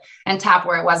exit and tap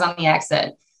where it was on the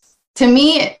exit. To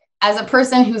me, as a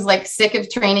person who's like sick of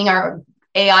training our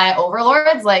AI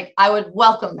overlords, like I would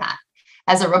welcome that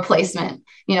as a replacement.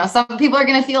 You know, some people are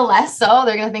going to feel less so,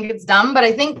 they're going to think it's dumb, but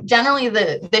I think generally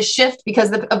the shift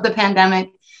because of the pandemic,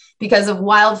 because of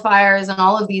wildfires and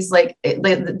all of these like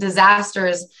the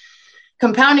disasters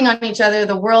compounding on each other,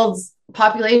 the world's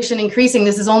population increasing,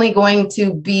 this is only going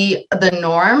to be the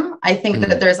norm. I think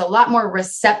that there's a lot more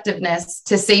receptiveness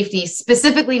to safety,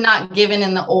 specifically not given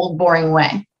in the old boring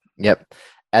way. Yep.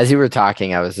 As you were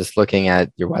talking, I was just looking at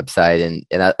your website,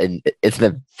 and it's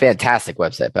a fantastic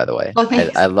website, by the way. Oh,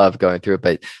 I love going through it,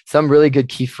 but some really good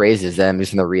key phrases that I'm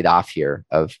just going to read off here: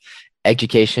 of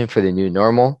education for the new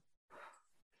normal.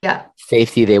 Yeah.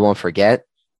 Safety they won't forget.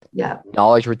 Yeah.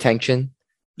 Knowledge retention.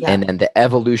 Yeah. And then the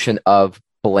evolution of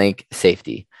blank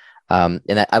safety. And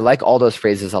I like all those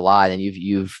phrases a lot. And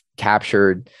you've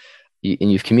captured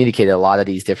and you've communicated a lot of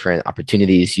these different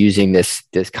opportunities using this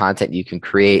content you can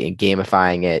create and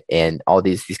gamifying it, and all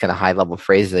these kind of high level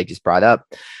phrases I just brought up.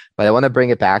 But I want to bring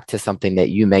it back to something that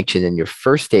you mentioned in your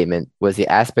first statement, was the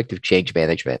aspect of change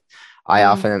management.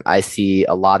 I see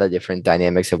a lot of different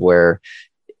dynamics of where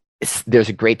there's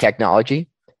a great technology,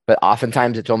 but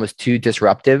oftentimes it's almost too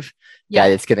disruptive. Yeah.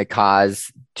 That it's going to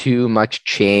cause too much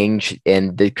change,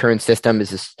 and the current system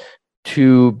is just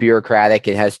too bureaucratic.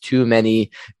 It has too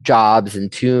many jobs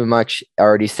and too much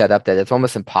already set up that it's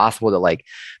almost impossible to like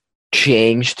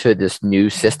change to this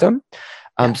new system.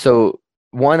 So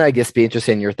one, I guess, be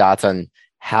interested in your thoughts on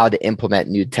how to implement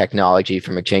new technology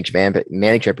from a change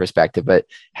management perspective, but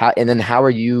how are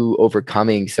you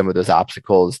overcoming some of those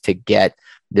obstacles to get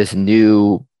this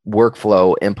new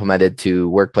workflow implemented to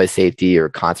workplace safety or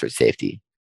concert safety?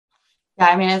 Yeah,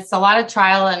 I mean, it's a lot of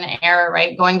trial and error,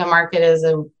 right? Going to market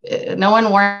no one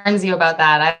warns you about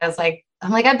that. I'm like,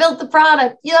 I built the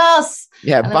product. Yes.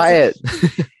 Yeah, buy it.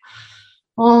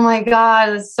 Oh my God,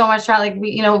 there's so much trial. Like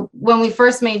when we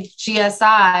first made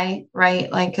GSI,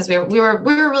 right? Like, cause we were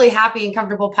really happy and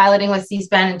comfortable piloting with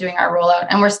C-SPAN and doing our rollout,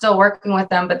 and we're still working with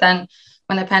them. But then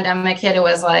when the pandemic hit, it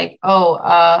was like,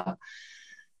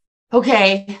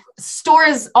 okay,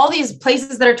 stores, all these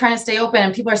places that are trying to stay open,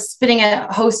 and people are spitting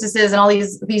at hostesses and all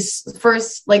these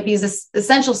first, like these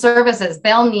essential services,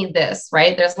 they'll need this,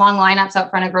 right? There's long lineups out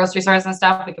front of grocery stores and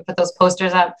stuff. We could put those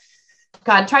posters up.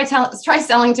 God, try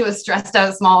selling to a stressed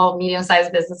out small,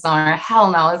 medium-sized business owner.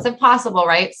 Hell no, it's impossible,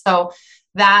 right? So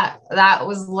that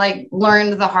was like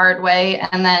learned the hard way.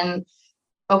 And then,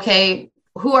 okay,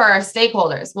 who are our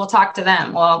stakeholders? We'll talk to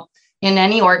them. Well, in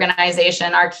any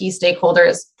organization, our key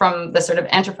stakeholders from the sort of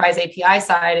enterprise API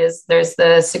side is there's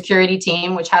the security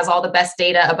team, which has all the best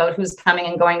data about who's coming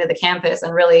and going to the campus.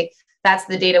 And really, that's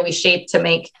the data we shape to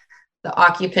make the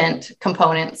occupant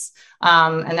components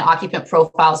and the occupant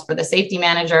profiles for the safety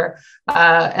manager.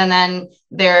 And then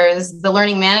there's the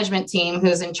learning management team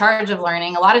who's in charge of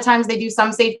learning. A lot of times they do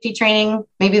some safety training.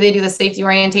 Maybe they do the safety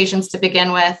orientations to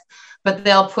begin with, but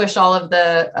they'll push all of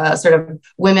the sort of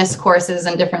WMIS courses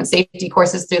and different safety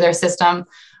courses through their system.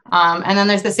 And then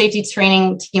there's the safety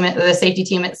training team, the safety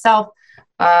team itself.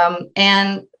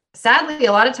 And sadly,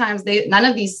 a lot of times none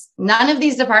of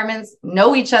these departments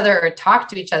know each other or talk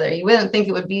to each other. You wouldn't think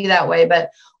it would be that way, but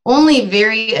only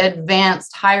very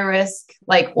advanced, high risk,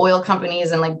 like oil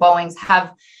companies and like Boeing's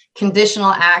have conditional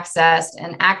access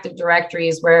and active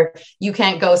directories where you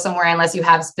can't go somewhere unless you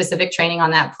have specific training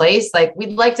on that place. Like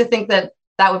we'd like to think that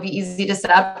would be easy to set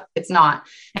up. It's not.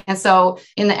 And so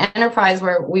in the enterprise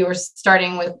where we were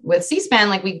starting with C-SPAN,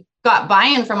 like we got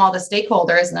buy-in from all the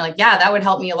stakeholders and they're like, yeah, that would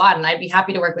help me a lot. And I'd be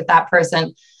happy to work with that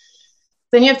person.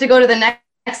 Then you have to go to the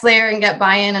next layer and get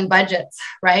buy-in and budgets,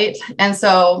 right? And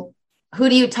so who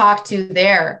do you talk to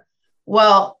there?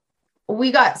 Well,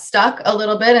 we got stuck a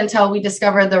little bit until we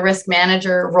discovered the risk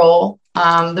manager role.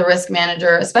 The risk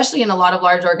manager, especially in a lot of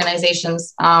large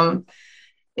organizations,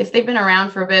 if they've been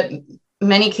around for a bit,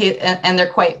 many cases, and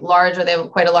they're quite large or they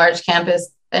have quite a large campus,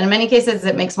 and in many cases,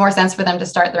 it makes more sense for them to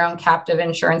start their own captive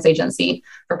insurance agency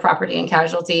for property and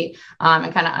casualty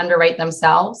and kind of underwrite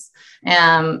themselves.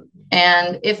 And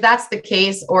if that's the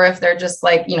case, or if they're just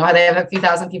like, they have a few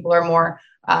thousand people or more,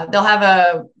 they'll have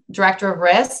a director of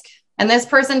risk. And this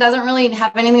person doesn't really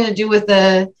have anything to do with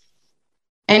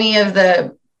any of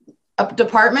the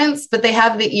departments, but they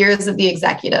have the ears of the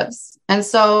executives. And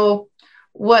so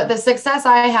what the success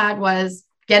I had was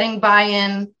getting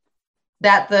buy-in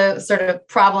that the sort of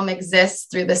problem exists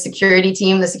through the security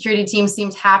team. The security team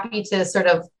seemed happy to sort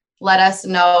of let us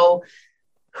know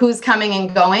who's coming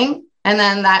and going. And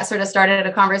then that sort of started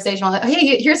a conversation like,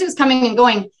 hey, here's who's coming and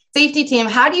going. Safety team,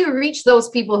 how do you reach these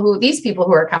people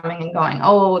who are coming and going?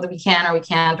 Oh, that we can or we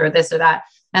can't, or this or that.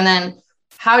 And then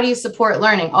how do you support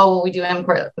learning? Oh, well, we do.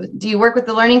 Do you work with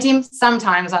the learning team?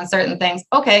 Sometimes on certain things.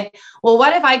 Okay, well,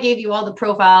 what if I gave you all the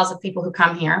profiles of people who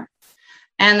come here?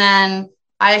 And then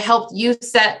I helped you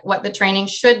set what the training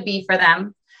should be for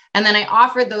them. And then I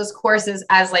offered those courses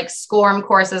as like SCORM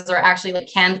courses or actually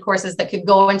like canned courses that could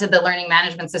go into the learning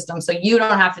management system. So you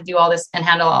don't have to do all this and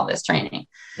handle all this training.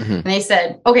 Mm-hmm. And they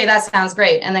said, okay, that sounds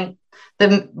great. And then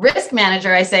the risk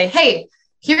manager, I say, hey,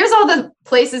 here's all the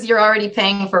places you're already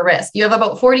paying for risk. You have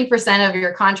about 40% of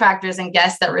your contractors and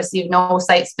guests that receive no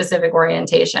site-specific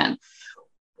orientation.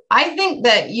 I think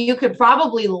that you could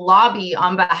probably lobby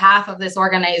on behalf of this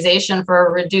organization for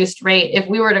a reduced rate if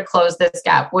we were to close this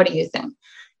gap. What do you think?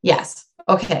 Yes.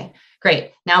 Okay,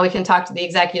 great. Now we can talk to the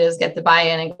executives, get the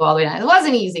buy-in and go all the way down. It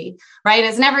wasn't easy, right?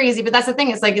 It's never easy, but that's the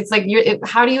thing. It's like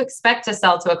how do you expect to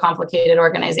sell to a complicated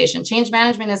organization? Change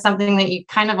management is something that you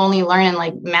kind of only learn in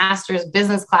like master's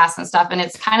business class and stuff. And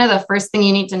it's kind of the first thing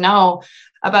you need to know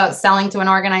about selling to an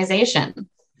organization.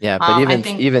 Yeah, but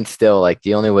even still, like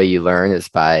the only way you learn is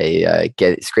by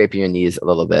scraping your knees a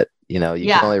little bit. You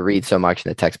can only read so much in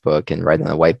the textbook and write on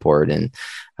the whiteboard. And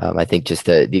I think just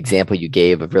the example you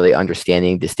gave of really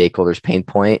understanding the stakeholders' pain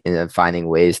point and then finding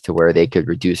ways to where they could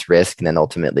reduce risk and then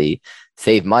ultimately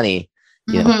save money,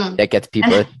 that gets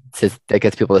people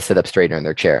to sit up straighter in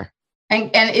their chair.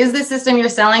 And is the system you're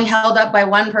selling held up by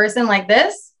one person like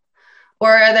this?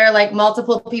 Or are there like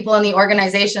multiple people in the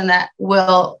organization that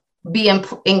will be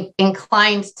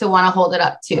inclined to want to hold it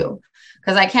up too?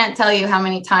 Because I can't tell you how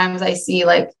many times I see,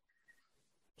 like,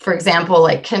 for example,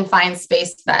 like confined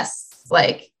space vests.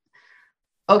 Like,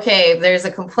 okay, there's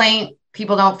a complaint.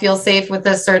 People don't feel safe with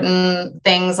the certain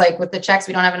things, like with the checks.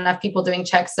 We don't have enough people doing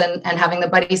checks and having the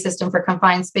buddy system for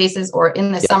confined spaces, or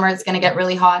in the summer, it's going to get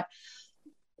really hot.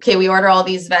 Okay, we order all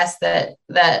these vests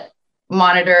that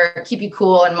monitor, keep you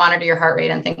cool and monitor your heart rate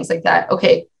and things like that.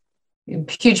 Okay,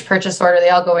 huge purchase order. They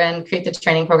all go in, create the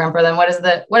training program for them. What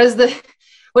does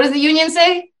the union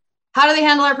say? How do they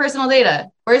handle our personal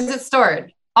data? Where is it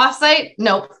stored? Offsite?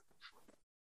 Nope.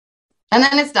 And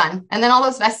then it's done. And then all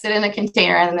those vests sit in a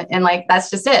container and like, that's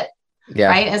just it. Yeah.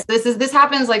 Right. And so this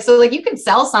happens like, so like you could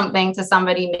sell something to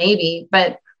somebody maybe,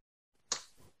 but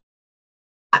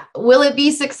will it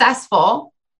be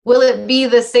successful? Will it be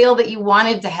the sale that you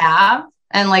wanted to have?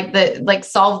 and like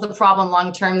solve the problem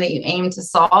long term that you aim to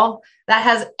solve, that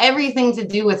has everything to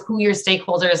do with who your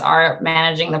stakeholders are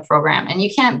managing the program. And you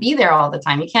can't be there all the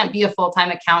time. You can't be a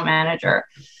full-time account manager.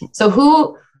 So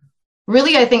who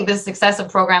really, I think the success of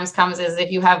programs comes is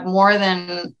if you have more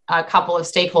than a couple of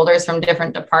stakeholders from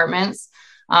different departments.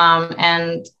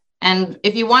 And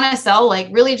if you want to sell, like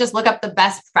really just look up the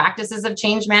best practices of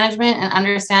change management and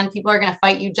understand people are going to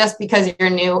fight you just because you're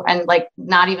new and like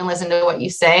not even listen to what you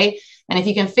say. And if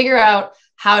you can figure out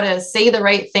how to say the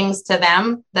right things to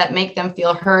them that make them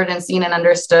feel heard and seen and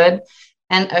understood,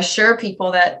 and assure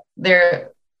people that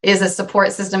there is a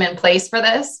support system in place for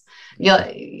this,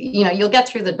 you'll get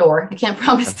through the door. I can't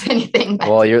promise anything. But.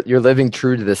 Well, you're living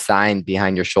true to the sign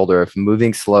behind your shoulder of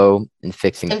moving slow and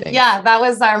fixing things. Yeah, that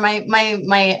was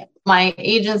my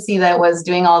agency that was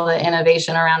doing all the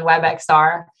innovation around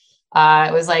WebXR.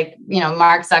 It was like,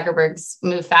 Mark Zuckerberg's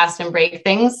move fast and break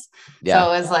things. Yeah.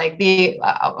 So it was like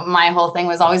my whole thing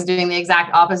was always doing the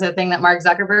exact opposite thing that Mark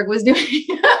Zuckerberg was doing.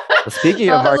 Well, speaking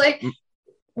of Mark, like,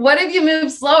 what if you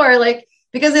move slower? Like,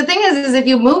 because the thing is if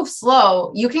you move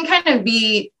slow, you can kind of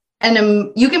be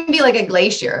you can be like a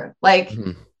glacier. Like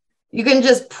you can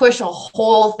just push a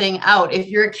whole thing out. If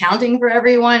you're accounting for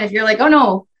everyone, if you're like, oh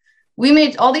no, we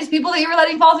made all these people that you were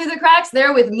letting fall through the cracks,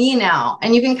 they're with me now.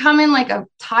 And you can come in like a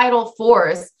tidal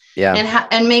force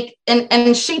and make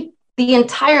and shape the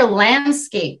entire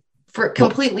landscape for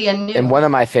completely anew. And one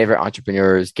of my favorite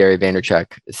entrepreneurs, Gary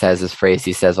Vaynerchuk, says this phrase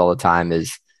he says all the time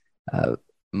is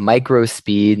micro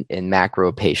speed and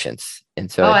macro patience. And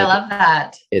so I love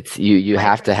that. It's you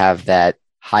have to have that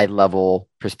high level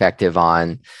perspective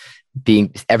on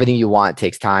being everything you want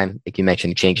takes time. Like you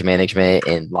mentioned, change management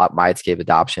and wide-scale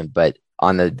adoption, but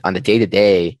on the day to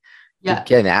day, you're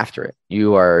getting after it.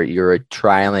 You're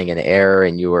trialing and error,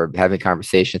 and you are having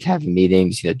conversations, having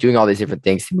meetings, doing all these different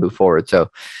things to move forward. So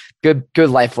good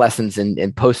life lessons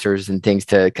and posters and things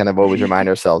to kind of always remind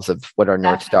ourselves of what our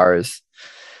North Star is.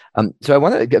 So I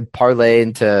want to parlay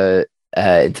into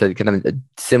kind of a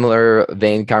similar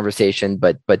vein conversation,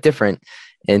 but different,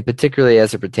 and particularly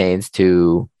as it pertains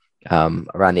to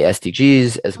around the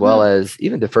SDGs as well as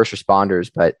even the first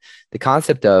responders, but the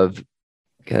concept of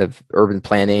kind of urban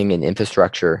planning and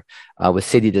infrastructure with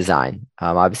city design.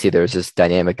 Obviously, there's this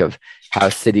dynamic of how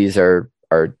cities are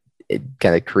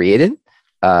kind of created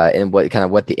and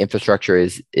what the infrastructure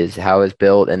is how it's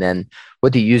built, and then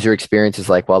what the user experience is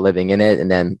like while living in it, and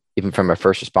then even from a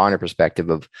first responder perspective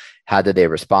of how do they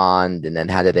respond, and then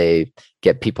how do they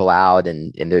get people out,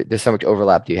 and there's so much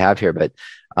overlap that you have here, but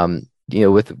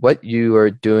with what you are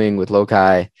doing with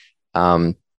Loci,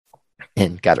 and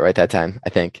got it right that time, I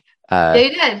think. They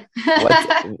did.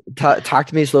 Talk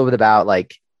to me just a little bit about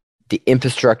like the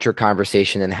infrastructure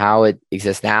conversation and how it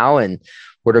exists now, and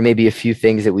what are maybe a few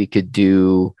things that we could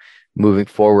do moving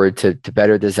forward to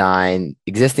better design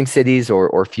existing cities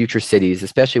or future cities,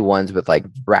 especially ones with like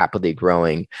rapidly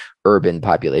growing urban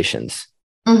populations.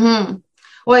 Mm-hmm.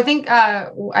 Well, I think,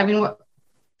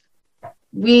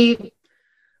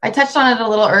 I touched on it a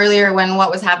little earlier when what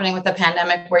was happening with the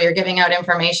pandemic, where you're giving out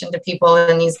information to people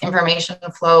in these information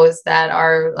flows that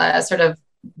are sort of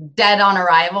dead on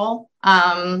arrival.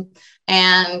 And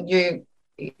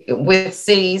with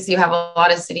cities, you have a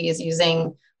lot of cities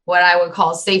using what I would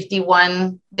call safety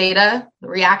one data,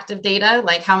 reactive data,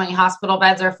 like how many hospital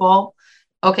beds are full.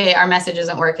 Okay, our message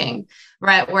isn't working,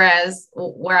 right? Whereas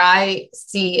where I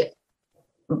see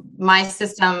my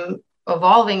system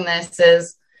evolving this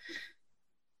is,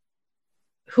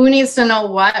 who needs to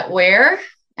know what, where,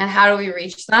 and how do we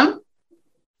reach them?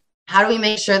 How do we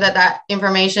make sure that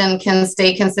information can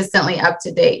stay consistently up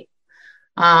to date?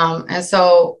 And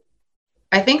so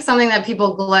I think something that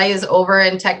people glaze over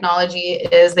in technology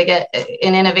is they think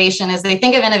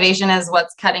of innovation as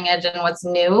what's cutting edge and what's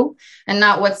new, and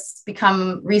not what's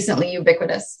become recently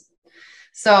ubiquitous.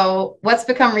 So what's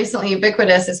become recently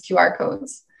ubiquitous is QR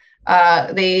codes.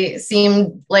 They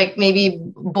seem like maybe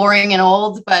boring and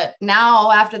old, but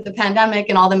now after the pandemic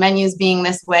and all the menus being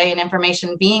this way and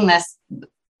information being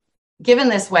given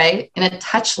this way in a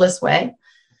touchless way,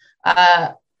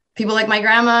 people like my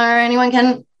grandma or anyone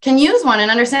can use one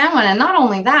and understand one. And not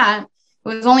only that, it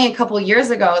was only a couple of years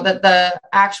ago that the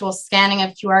actual scanning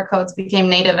of QR codes became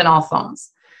native in all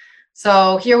phones.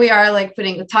 So here we are, like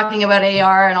talking about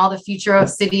AR and all the future of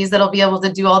cities that'll be able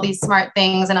to do all these smart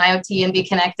things and IoT and be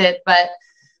connected. But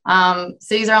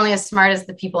cities are only as smart as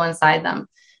the people inside them.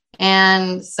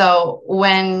 And so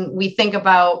when we think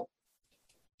about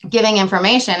giving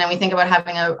information and we think about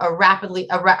having a rapidly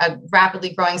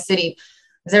growing city,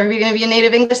 is everybody going to be a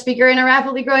native English speaker in a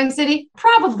rapidly growing city?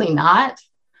 Probably not.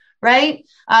 right?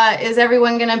 Is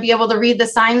everyone going to be able to read the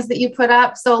signs that you put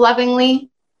up so lovingly?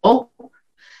 Oh,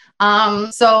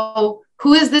 so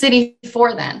who is the city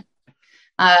for then?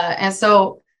 And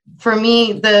so for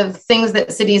me, the things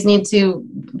that cities need to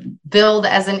build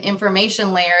as an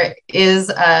information layer is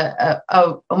a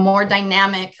more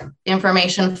dynamic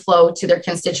information flow to their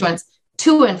constituents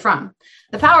to and from.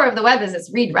 The power of the web is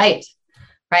it's read, write,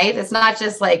 right? It's not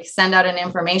just like send out an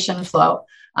information flow.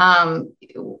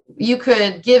 You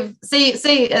could give,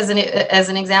 say as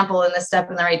an example in this step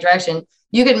in the right direction,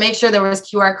 you could make sure there was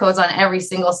QR codes on every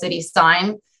single city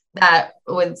sign that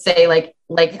would say like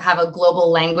have a global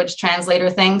language translator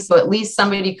thing. So at least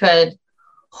somebody could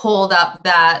hold up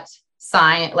that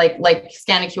sign, like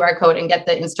scan a QR code and get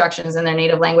the instructions in their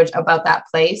native language about that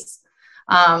place.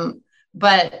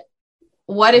 But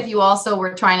what if you also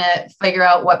were trying to figure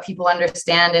out what people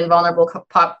understand in vulnerable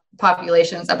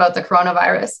populations about the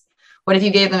coronavirus? What if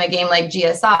you gave them a game like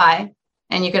GSI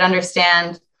and you could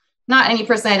understand not any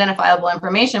personally identifiable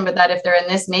information, but that if they're in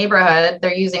this neighborhood,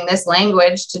 they're using this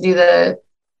language to do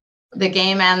the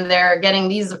game and they're getting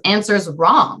these answers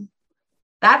wrong.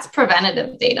 That's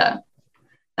preventative data.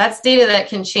 That's data that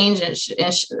can change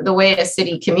the way a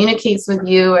city communicates with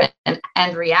you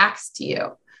and reacts to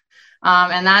you.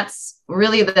 And that's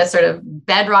really the sort of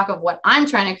bedrock of what I'm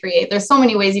trying to create. There's so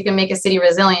many ways you can make a city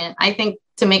resilient. I think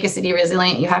to make a city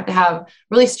resilient, you have to have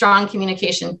really strong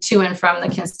communication to and from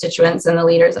the constituents and the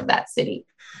leaders of that city.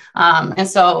 And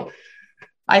so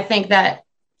I think that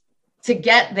to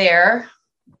get there,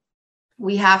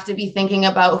 we have to be thinking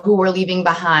about who we're leaving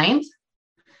behind.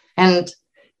 And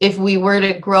if we were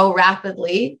to grow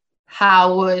rapidly,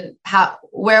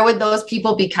 where would those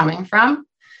people be coming from?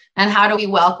 And how do we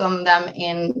welcome them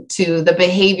into the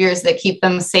behaviors that keep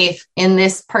them safe in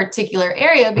this particular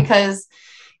area? Because,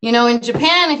 you know, in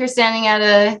Japan, if you're standing at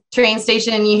a train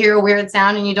station and you hear a weird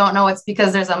sound and you don't know it's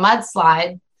because there's a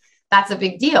mudslide, that's a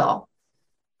big deal.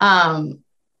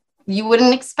 You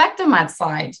wouldn't expect a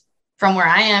mudslide from where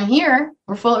I am here.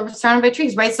 We're surrounded by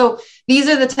trees, right? So these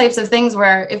are the types of things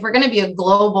where if we're going to be a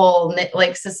global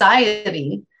like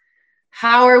society,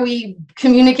 how are we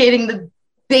communicating the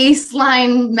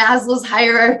baseline Maslow's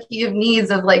hierarchy of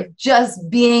needs of like just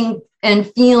being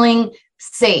and feeling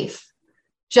safe?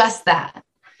 Just that.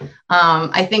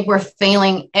 I think we're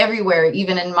failing everywhere,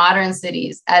 even in modern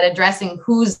cities, at addressing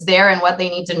who's there and what they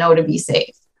need to know to be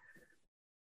safe.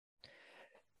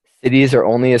 Cities are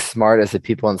only as smart as the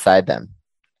people inside them.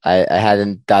 I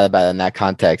hadn't thought about it in that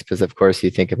context because, of course,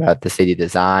 you think about the city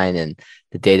design and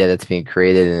the data that's being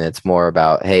created, and it's more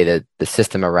about, hey, the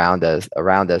system around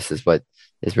us is what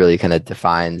is really kind of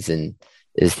defines and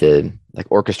is the like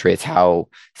orchestrates how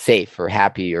safe or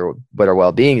happy or what our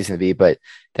well-being is going to be. But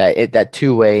that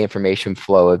two-way information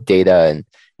flow of data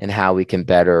and how we can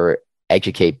better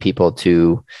educate people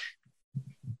to,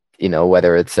 you know,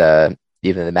 whether it's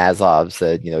even the Maslow's,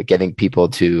 you know, getting people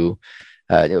to,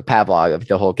 Pavlov, of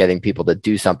the whole getting people to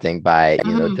do something by,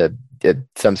 you know,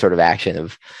 some sort of action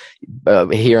of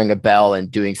hearing a bell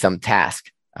and doing some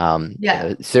task. You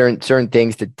know, certain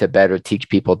things to better teach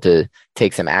people to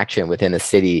take some action within a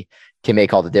city can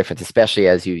make all the difference, especially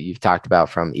as you've talked about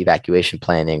from evacuation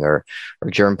planning or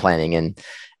germ planning. And,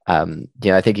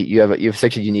 you know, I think you have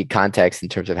such a unique context in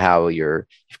terms of how you've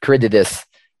created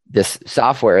this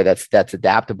software that's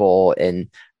adaptable. And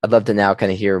I'd love to now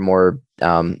kind of hear more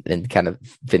and kind of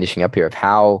finishing up here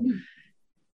of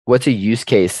what's a use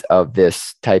case of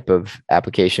this type of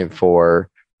application for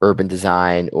urban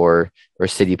design or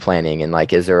city planning? And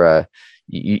like, is there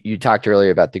you talked earlier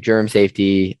about the germ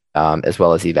safety as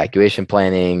well as evacuation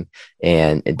planning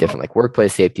and different like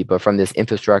workplace safety, but from this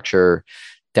infrastructure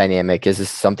dynamic, is this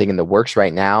something in the works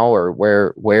right now, or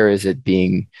where is it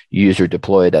being used or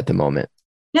deployed at the moment?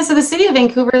 Yeah, so the city of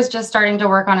Vancouver is just starting to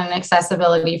work on an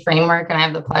accessibility framework, and I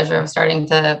have the pleasure of starting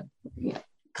to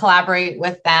collaborate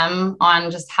with them on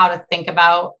just how to think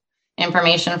about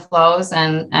information flows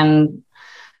and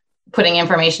putting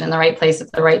information in the right place at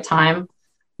the right time.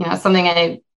 You know,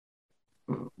 something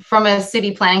from a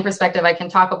city planning perspective, I can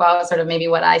talk about sort of maybe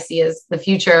what I see as the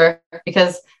future,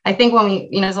 because I think when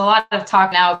there's a lot of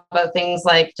talk now about things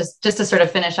like just to sort of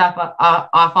finish off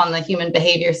on the human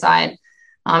behavior side.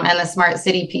 And the smart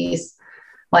city piece,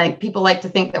 like people like to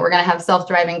think that we're going to have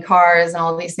self-driving cars and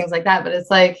all these things like that. But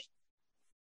it's like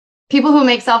people who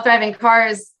make self-driving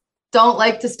cars don't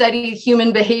like to study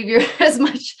human behavior as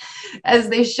much as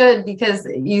they should, because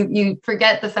you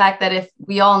forget the fact that if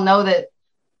we all know that,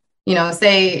 you know,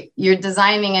 say you're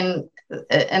designing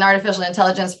an artificial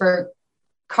intelligence for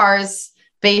cars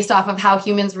based off of how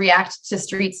humans react to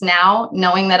streets now,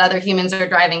 knowing that other humans are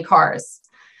driving cars.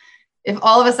 if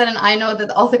all of a sudden I know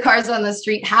that all the cars on the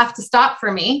street have to stop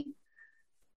for me,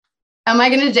 am I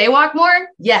going to jaywalk more?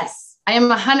 Yes, I am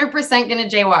 100% going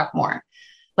to jaywalk more.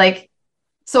 Like,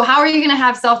 so how are you going to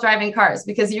have self-driving cars?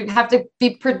 Because you have to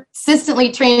be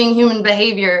persistently training human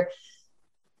behavior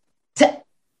to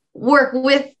work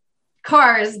with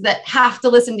cars that have to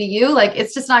listen to you. Like,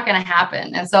 it's just not going to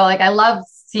happen. And so like, I love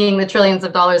seeing the trillions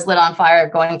of dollars lit on fire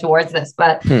going towards this.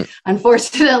 But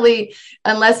unfortunately,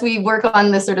 unless we work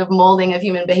on this sort of molding of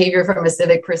human behavior from a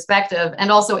civic perspective,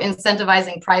 and also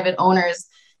incentivizing private owners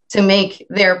to make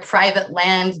their private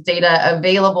land data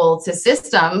available to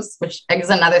systems, which is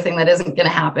another thing that isn't going to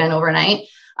happen overnight.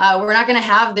 We're not going to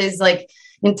have these like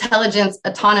intelligent,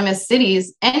 autonomous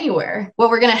cities anywhere. What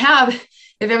we're going to have,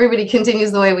 if everybody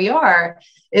continues the way we are,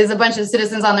 is a bunch of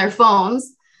citizens on their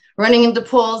phones running into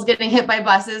poles, getting hit by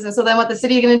buses. And so then what the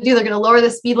city is going to do, they're going to lower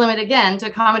the speed limit again to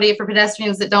accommodate for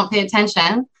pedestrians that don't pay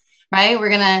attention, right? We're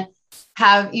going to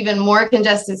have even more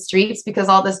congested streets because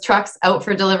all these trucks out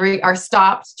for delivery are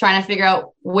stopped trying to figure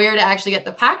out where to actually get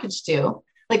the package to.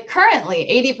 Like currently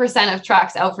 80% of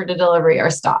trucks out for delivery are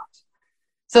stopped.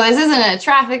 So this isn't a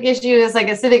traffic issue. It's like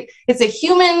it's a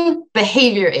human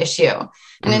behavior issue.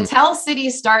 And until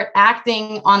cities start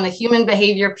acting on the human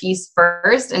behavior piece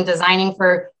first and designing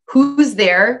for who's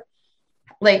there,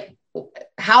 like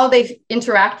how they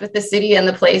interact with the city and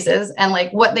the places and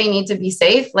like what they need to be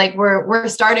safe, like we're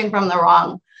starting from the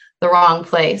wrong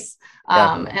place.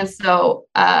 And so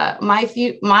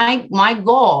my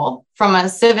goal from a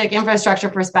civic infrastructure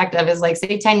perspective is like,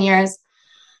 say 10 years,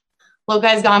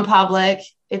 Loki's gone public.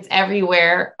 It's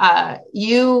everywhere.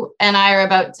 You and I are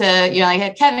about to, like,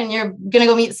 hey, Kevin, you're going to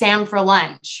go meet Sam for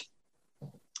lunch.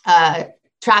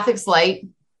 Traffic's light.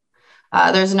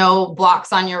 There's no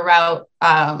blocks on your route.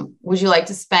 Would you like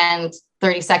to spend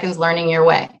 30 seconds learning your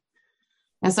way?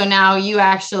 And so now you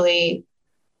actually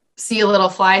see a little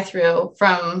fly through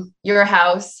from your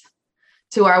house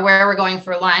to where we're going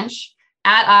for lunch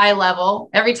at eye level.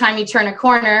 Every time you turn a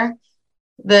corner,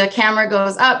 the camera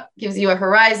goes up, gives you a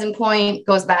horizon point,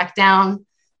 goes back down.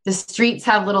 The streets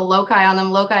have little loci on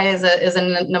them. Loci is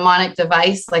a mnemonic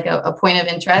device, like a point of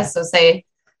interest. So say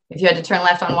if you had to turn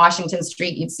left on Washington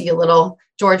Street, you'd see a little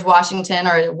George Washington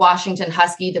or Washington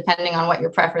Husky, depending on what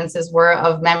your preferences were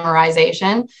of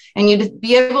memorization. And you'd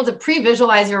be able to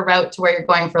pre-visualize your route to where you're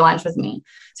going for lunch with me.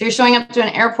 So you're showing up to an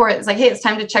airport. It's like, hey, it's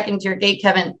time to check into your gate,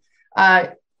 Kevin.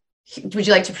 Would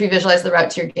you like to pre-visualize the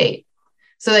route to your gate?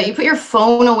 So that you put your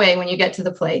phone away when you get to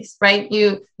the place, right?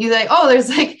 You like, oh, there's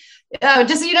like,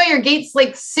 just so you know, your gate's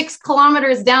like 6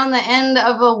 kilometers down the end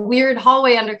of a weird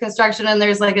hallway under construction. And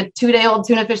there's like a 2-day-old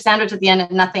tuna fish sandwich at the end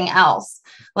and nothing else.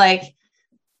 Like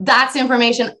that's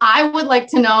information I would like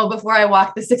to know before I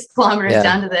walk the 6 kilometers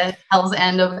down to the hell's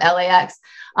end of LAX.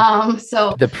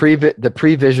 So the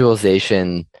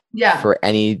pre-visualization for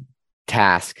any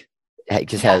task, it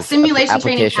just has simulation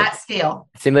training at scale.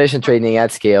 Simulation training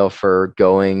at scale for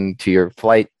going to your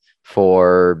flight,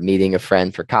 for meeting a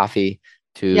friend for coffee,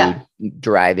 to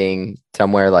driving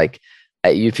somewhere. Like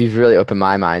if you've really opened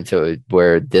my mind to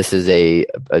where this is a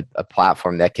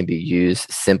platform that can be used,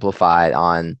 simplified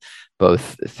on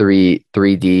both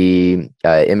 3D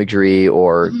imagery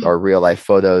or real life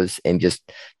photos, and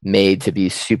just made to be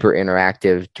super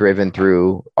interactive, driven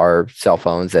through our cell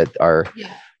phones that are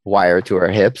wired to our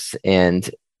hips. And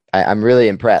I'm really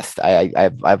impressed.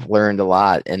 I've learned a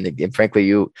lot, and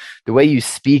frankly, the way you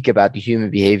speak about the human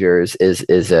behaviors is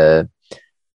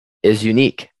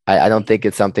unique. I don't think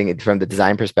it's something from the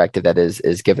design perspective that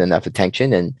is given enough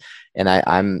attention, and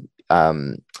I'm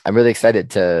really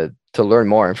excited to learn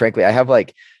more. And frankly, I have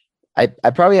I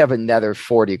probably have another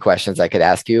 40 questions I could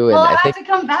ask you. And well, I think have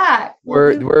to come back.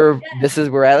 We're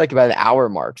at like about an hour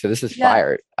mark. So this is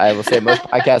fired. I will say most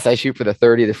podcasts I shoot for the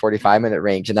 30 to 45 minute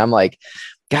range. And I'm like,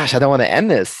 gosh, I don't want to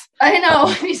end this. I know.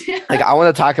 Like I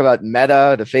want to talk about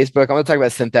Meta, the Facebook. I want to talk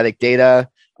about synthetic data.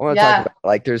 I want to talk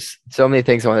about there's so many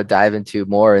things I want to dive into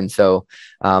more. And so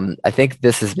I think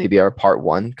this is maybe our part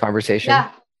 1 conversation.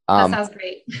 Yeah, that sounds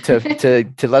great.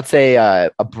 to let's say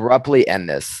abruptly end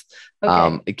this.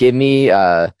 Okay. Give me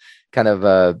kind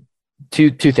of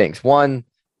two things. One,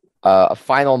 a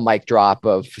final mic drop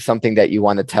of something that you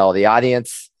want to tell the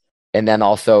audience, and then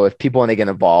also if people want to get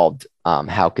involved,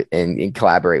 and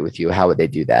collaborate with you, how would they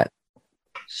do that?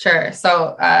 Sure.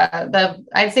 So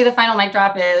I'd say the final mic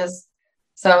drop is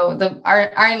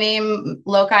our name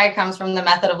Loci comes from the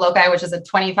method of Loci, which is a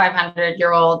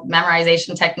 2,500-year-old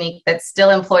memorization technique that's still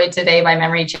employed today by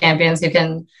memory champions who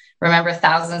can remember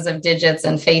thousands of digits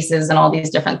and faces and all these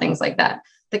different things like that.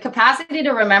 The capacity to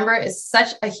remember is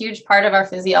such a huge part of our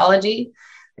physiology.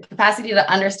 The capacity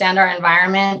to understand our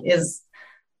environment is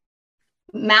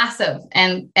massive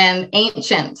and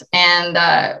ancient. And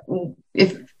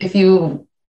if you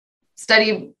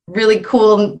study really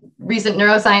cool recent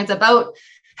neuroscience about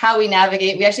how we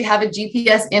navigate, we actually have a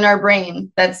GPS in our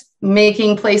brain that's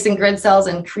placing grid cells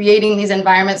and creating these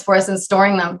environments for us and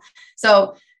storing them.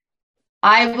 So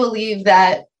I believe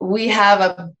that we have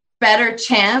a better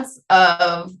chance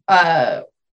of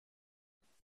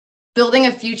building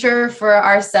a future for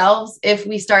ourselves if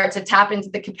we start to tap into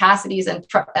the capacities and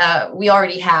we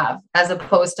already have, as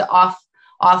opposed to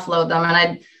offload them.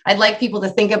 And I'd like people to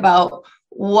think about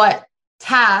what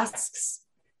tasks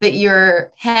that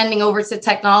you're handing over to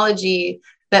technology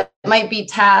that might be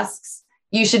tasks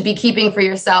you should be keeping for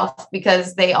yourself,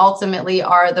 because they ultimately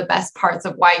are the best parts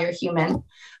of why you're human.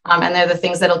 And they're the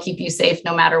things that'll keep you safe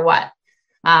no matter what.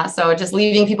 So just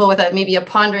leaving people with maybe a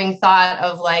pondering thought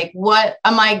of like, what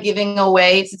am I giving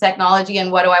away to technology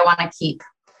and what do I want to keep?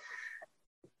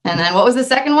 And then what was the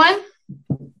second one?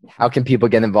 How can people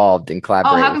get involved and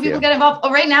collaborate? How can people get involved?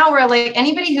 Right now, we're like,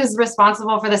 anybody who's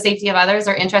responsible for the safety of others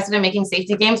or interested in making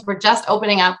safety games, we're just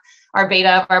opening up our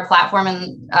beta of our platform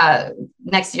in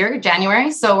next year,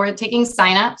 January. So we're taking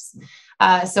signups.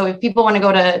 So if people want to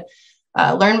go to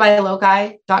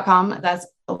learnbyloci.com, that's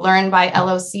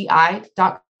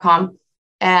learnbyloci.com,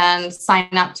 and sign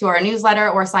up to our newsletter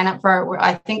or sign up for,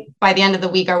 I think by the end of the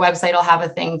week, our website will have a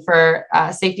thing for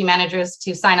safety managers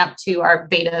to sign up to our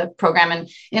beta program. And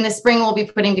in the spring, we'll be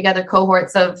putting together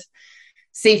cohorts of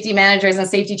safety managers and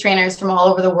safety trainers from all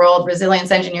over the world, resilience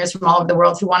engineers from all over the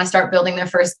world who want to start building their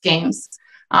first games.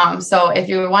 So if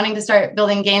you're wanting to start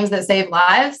building games that save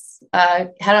lives,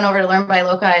 head on over to Learn by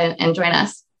Loci and join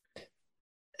us.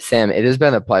 Sam, it has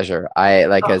been a pleasure.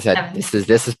 I said,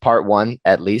 this is part one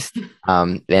at least.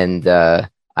 I'm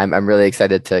really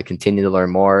excited to continue to learn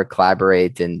more,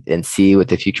 collaborate, and see what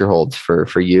the future holds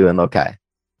for you and Loci.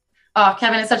 Oh,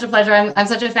 Kevin, it's such a pleasure. I'm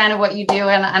such a fan of what you do,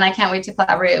 and I can't wait to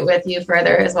collaborate with you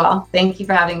further as well. Thank you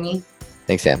for having me.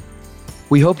 Thanks, Sam.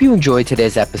 We hope you enjoyed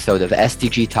today's episode of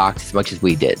SDG Talks as much as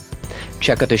we did.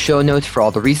 Check out the show notes for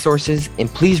all the resources, and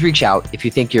please reach out if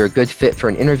you think you're a good fit for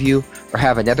an interview or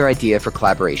have another idea for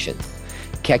collaboration.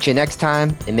 Catch you next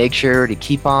time, and make sure to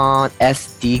keep on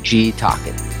SDG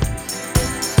talking.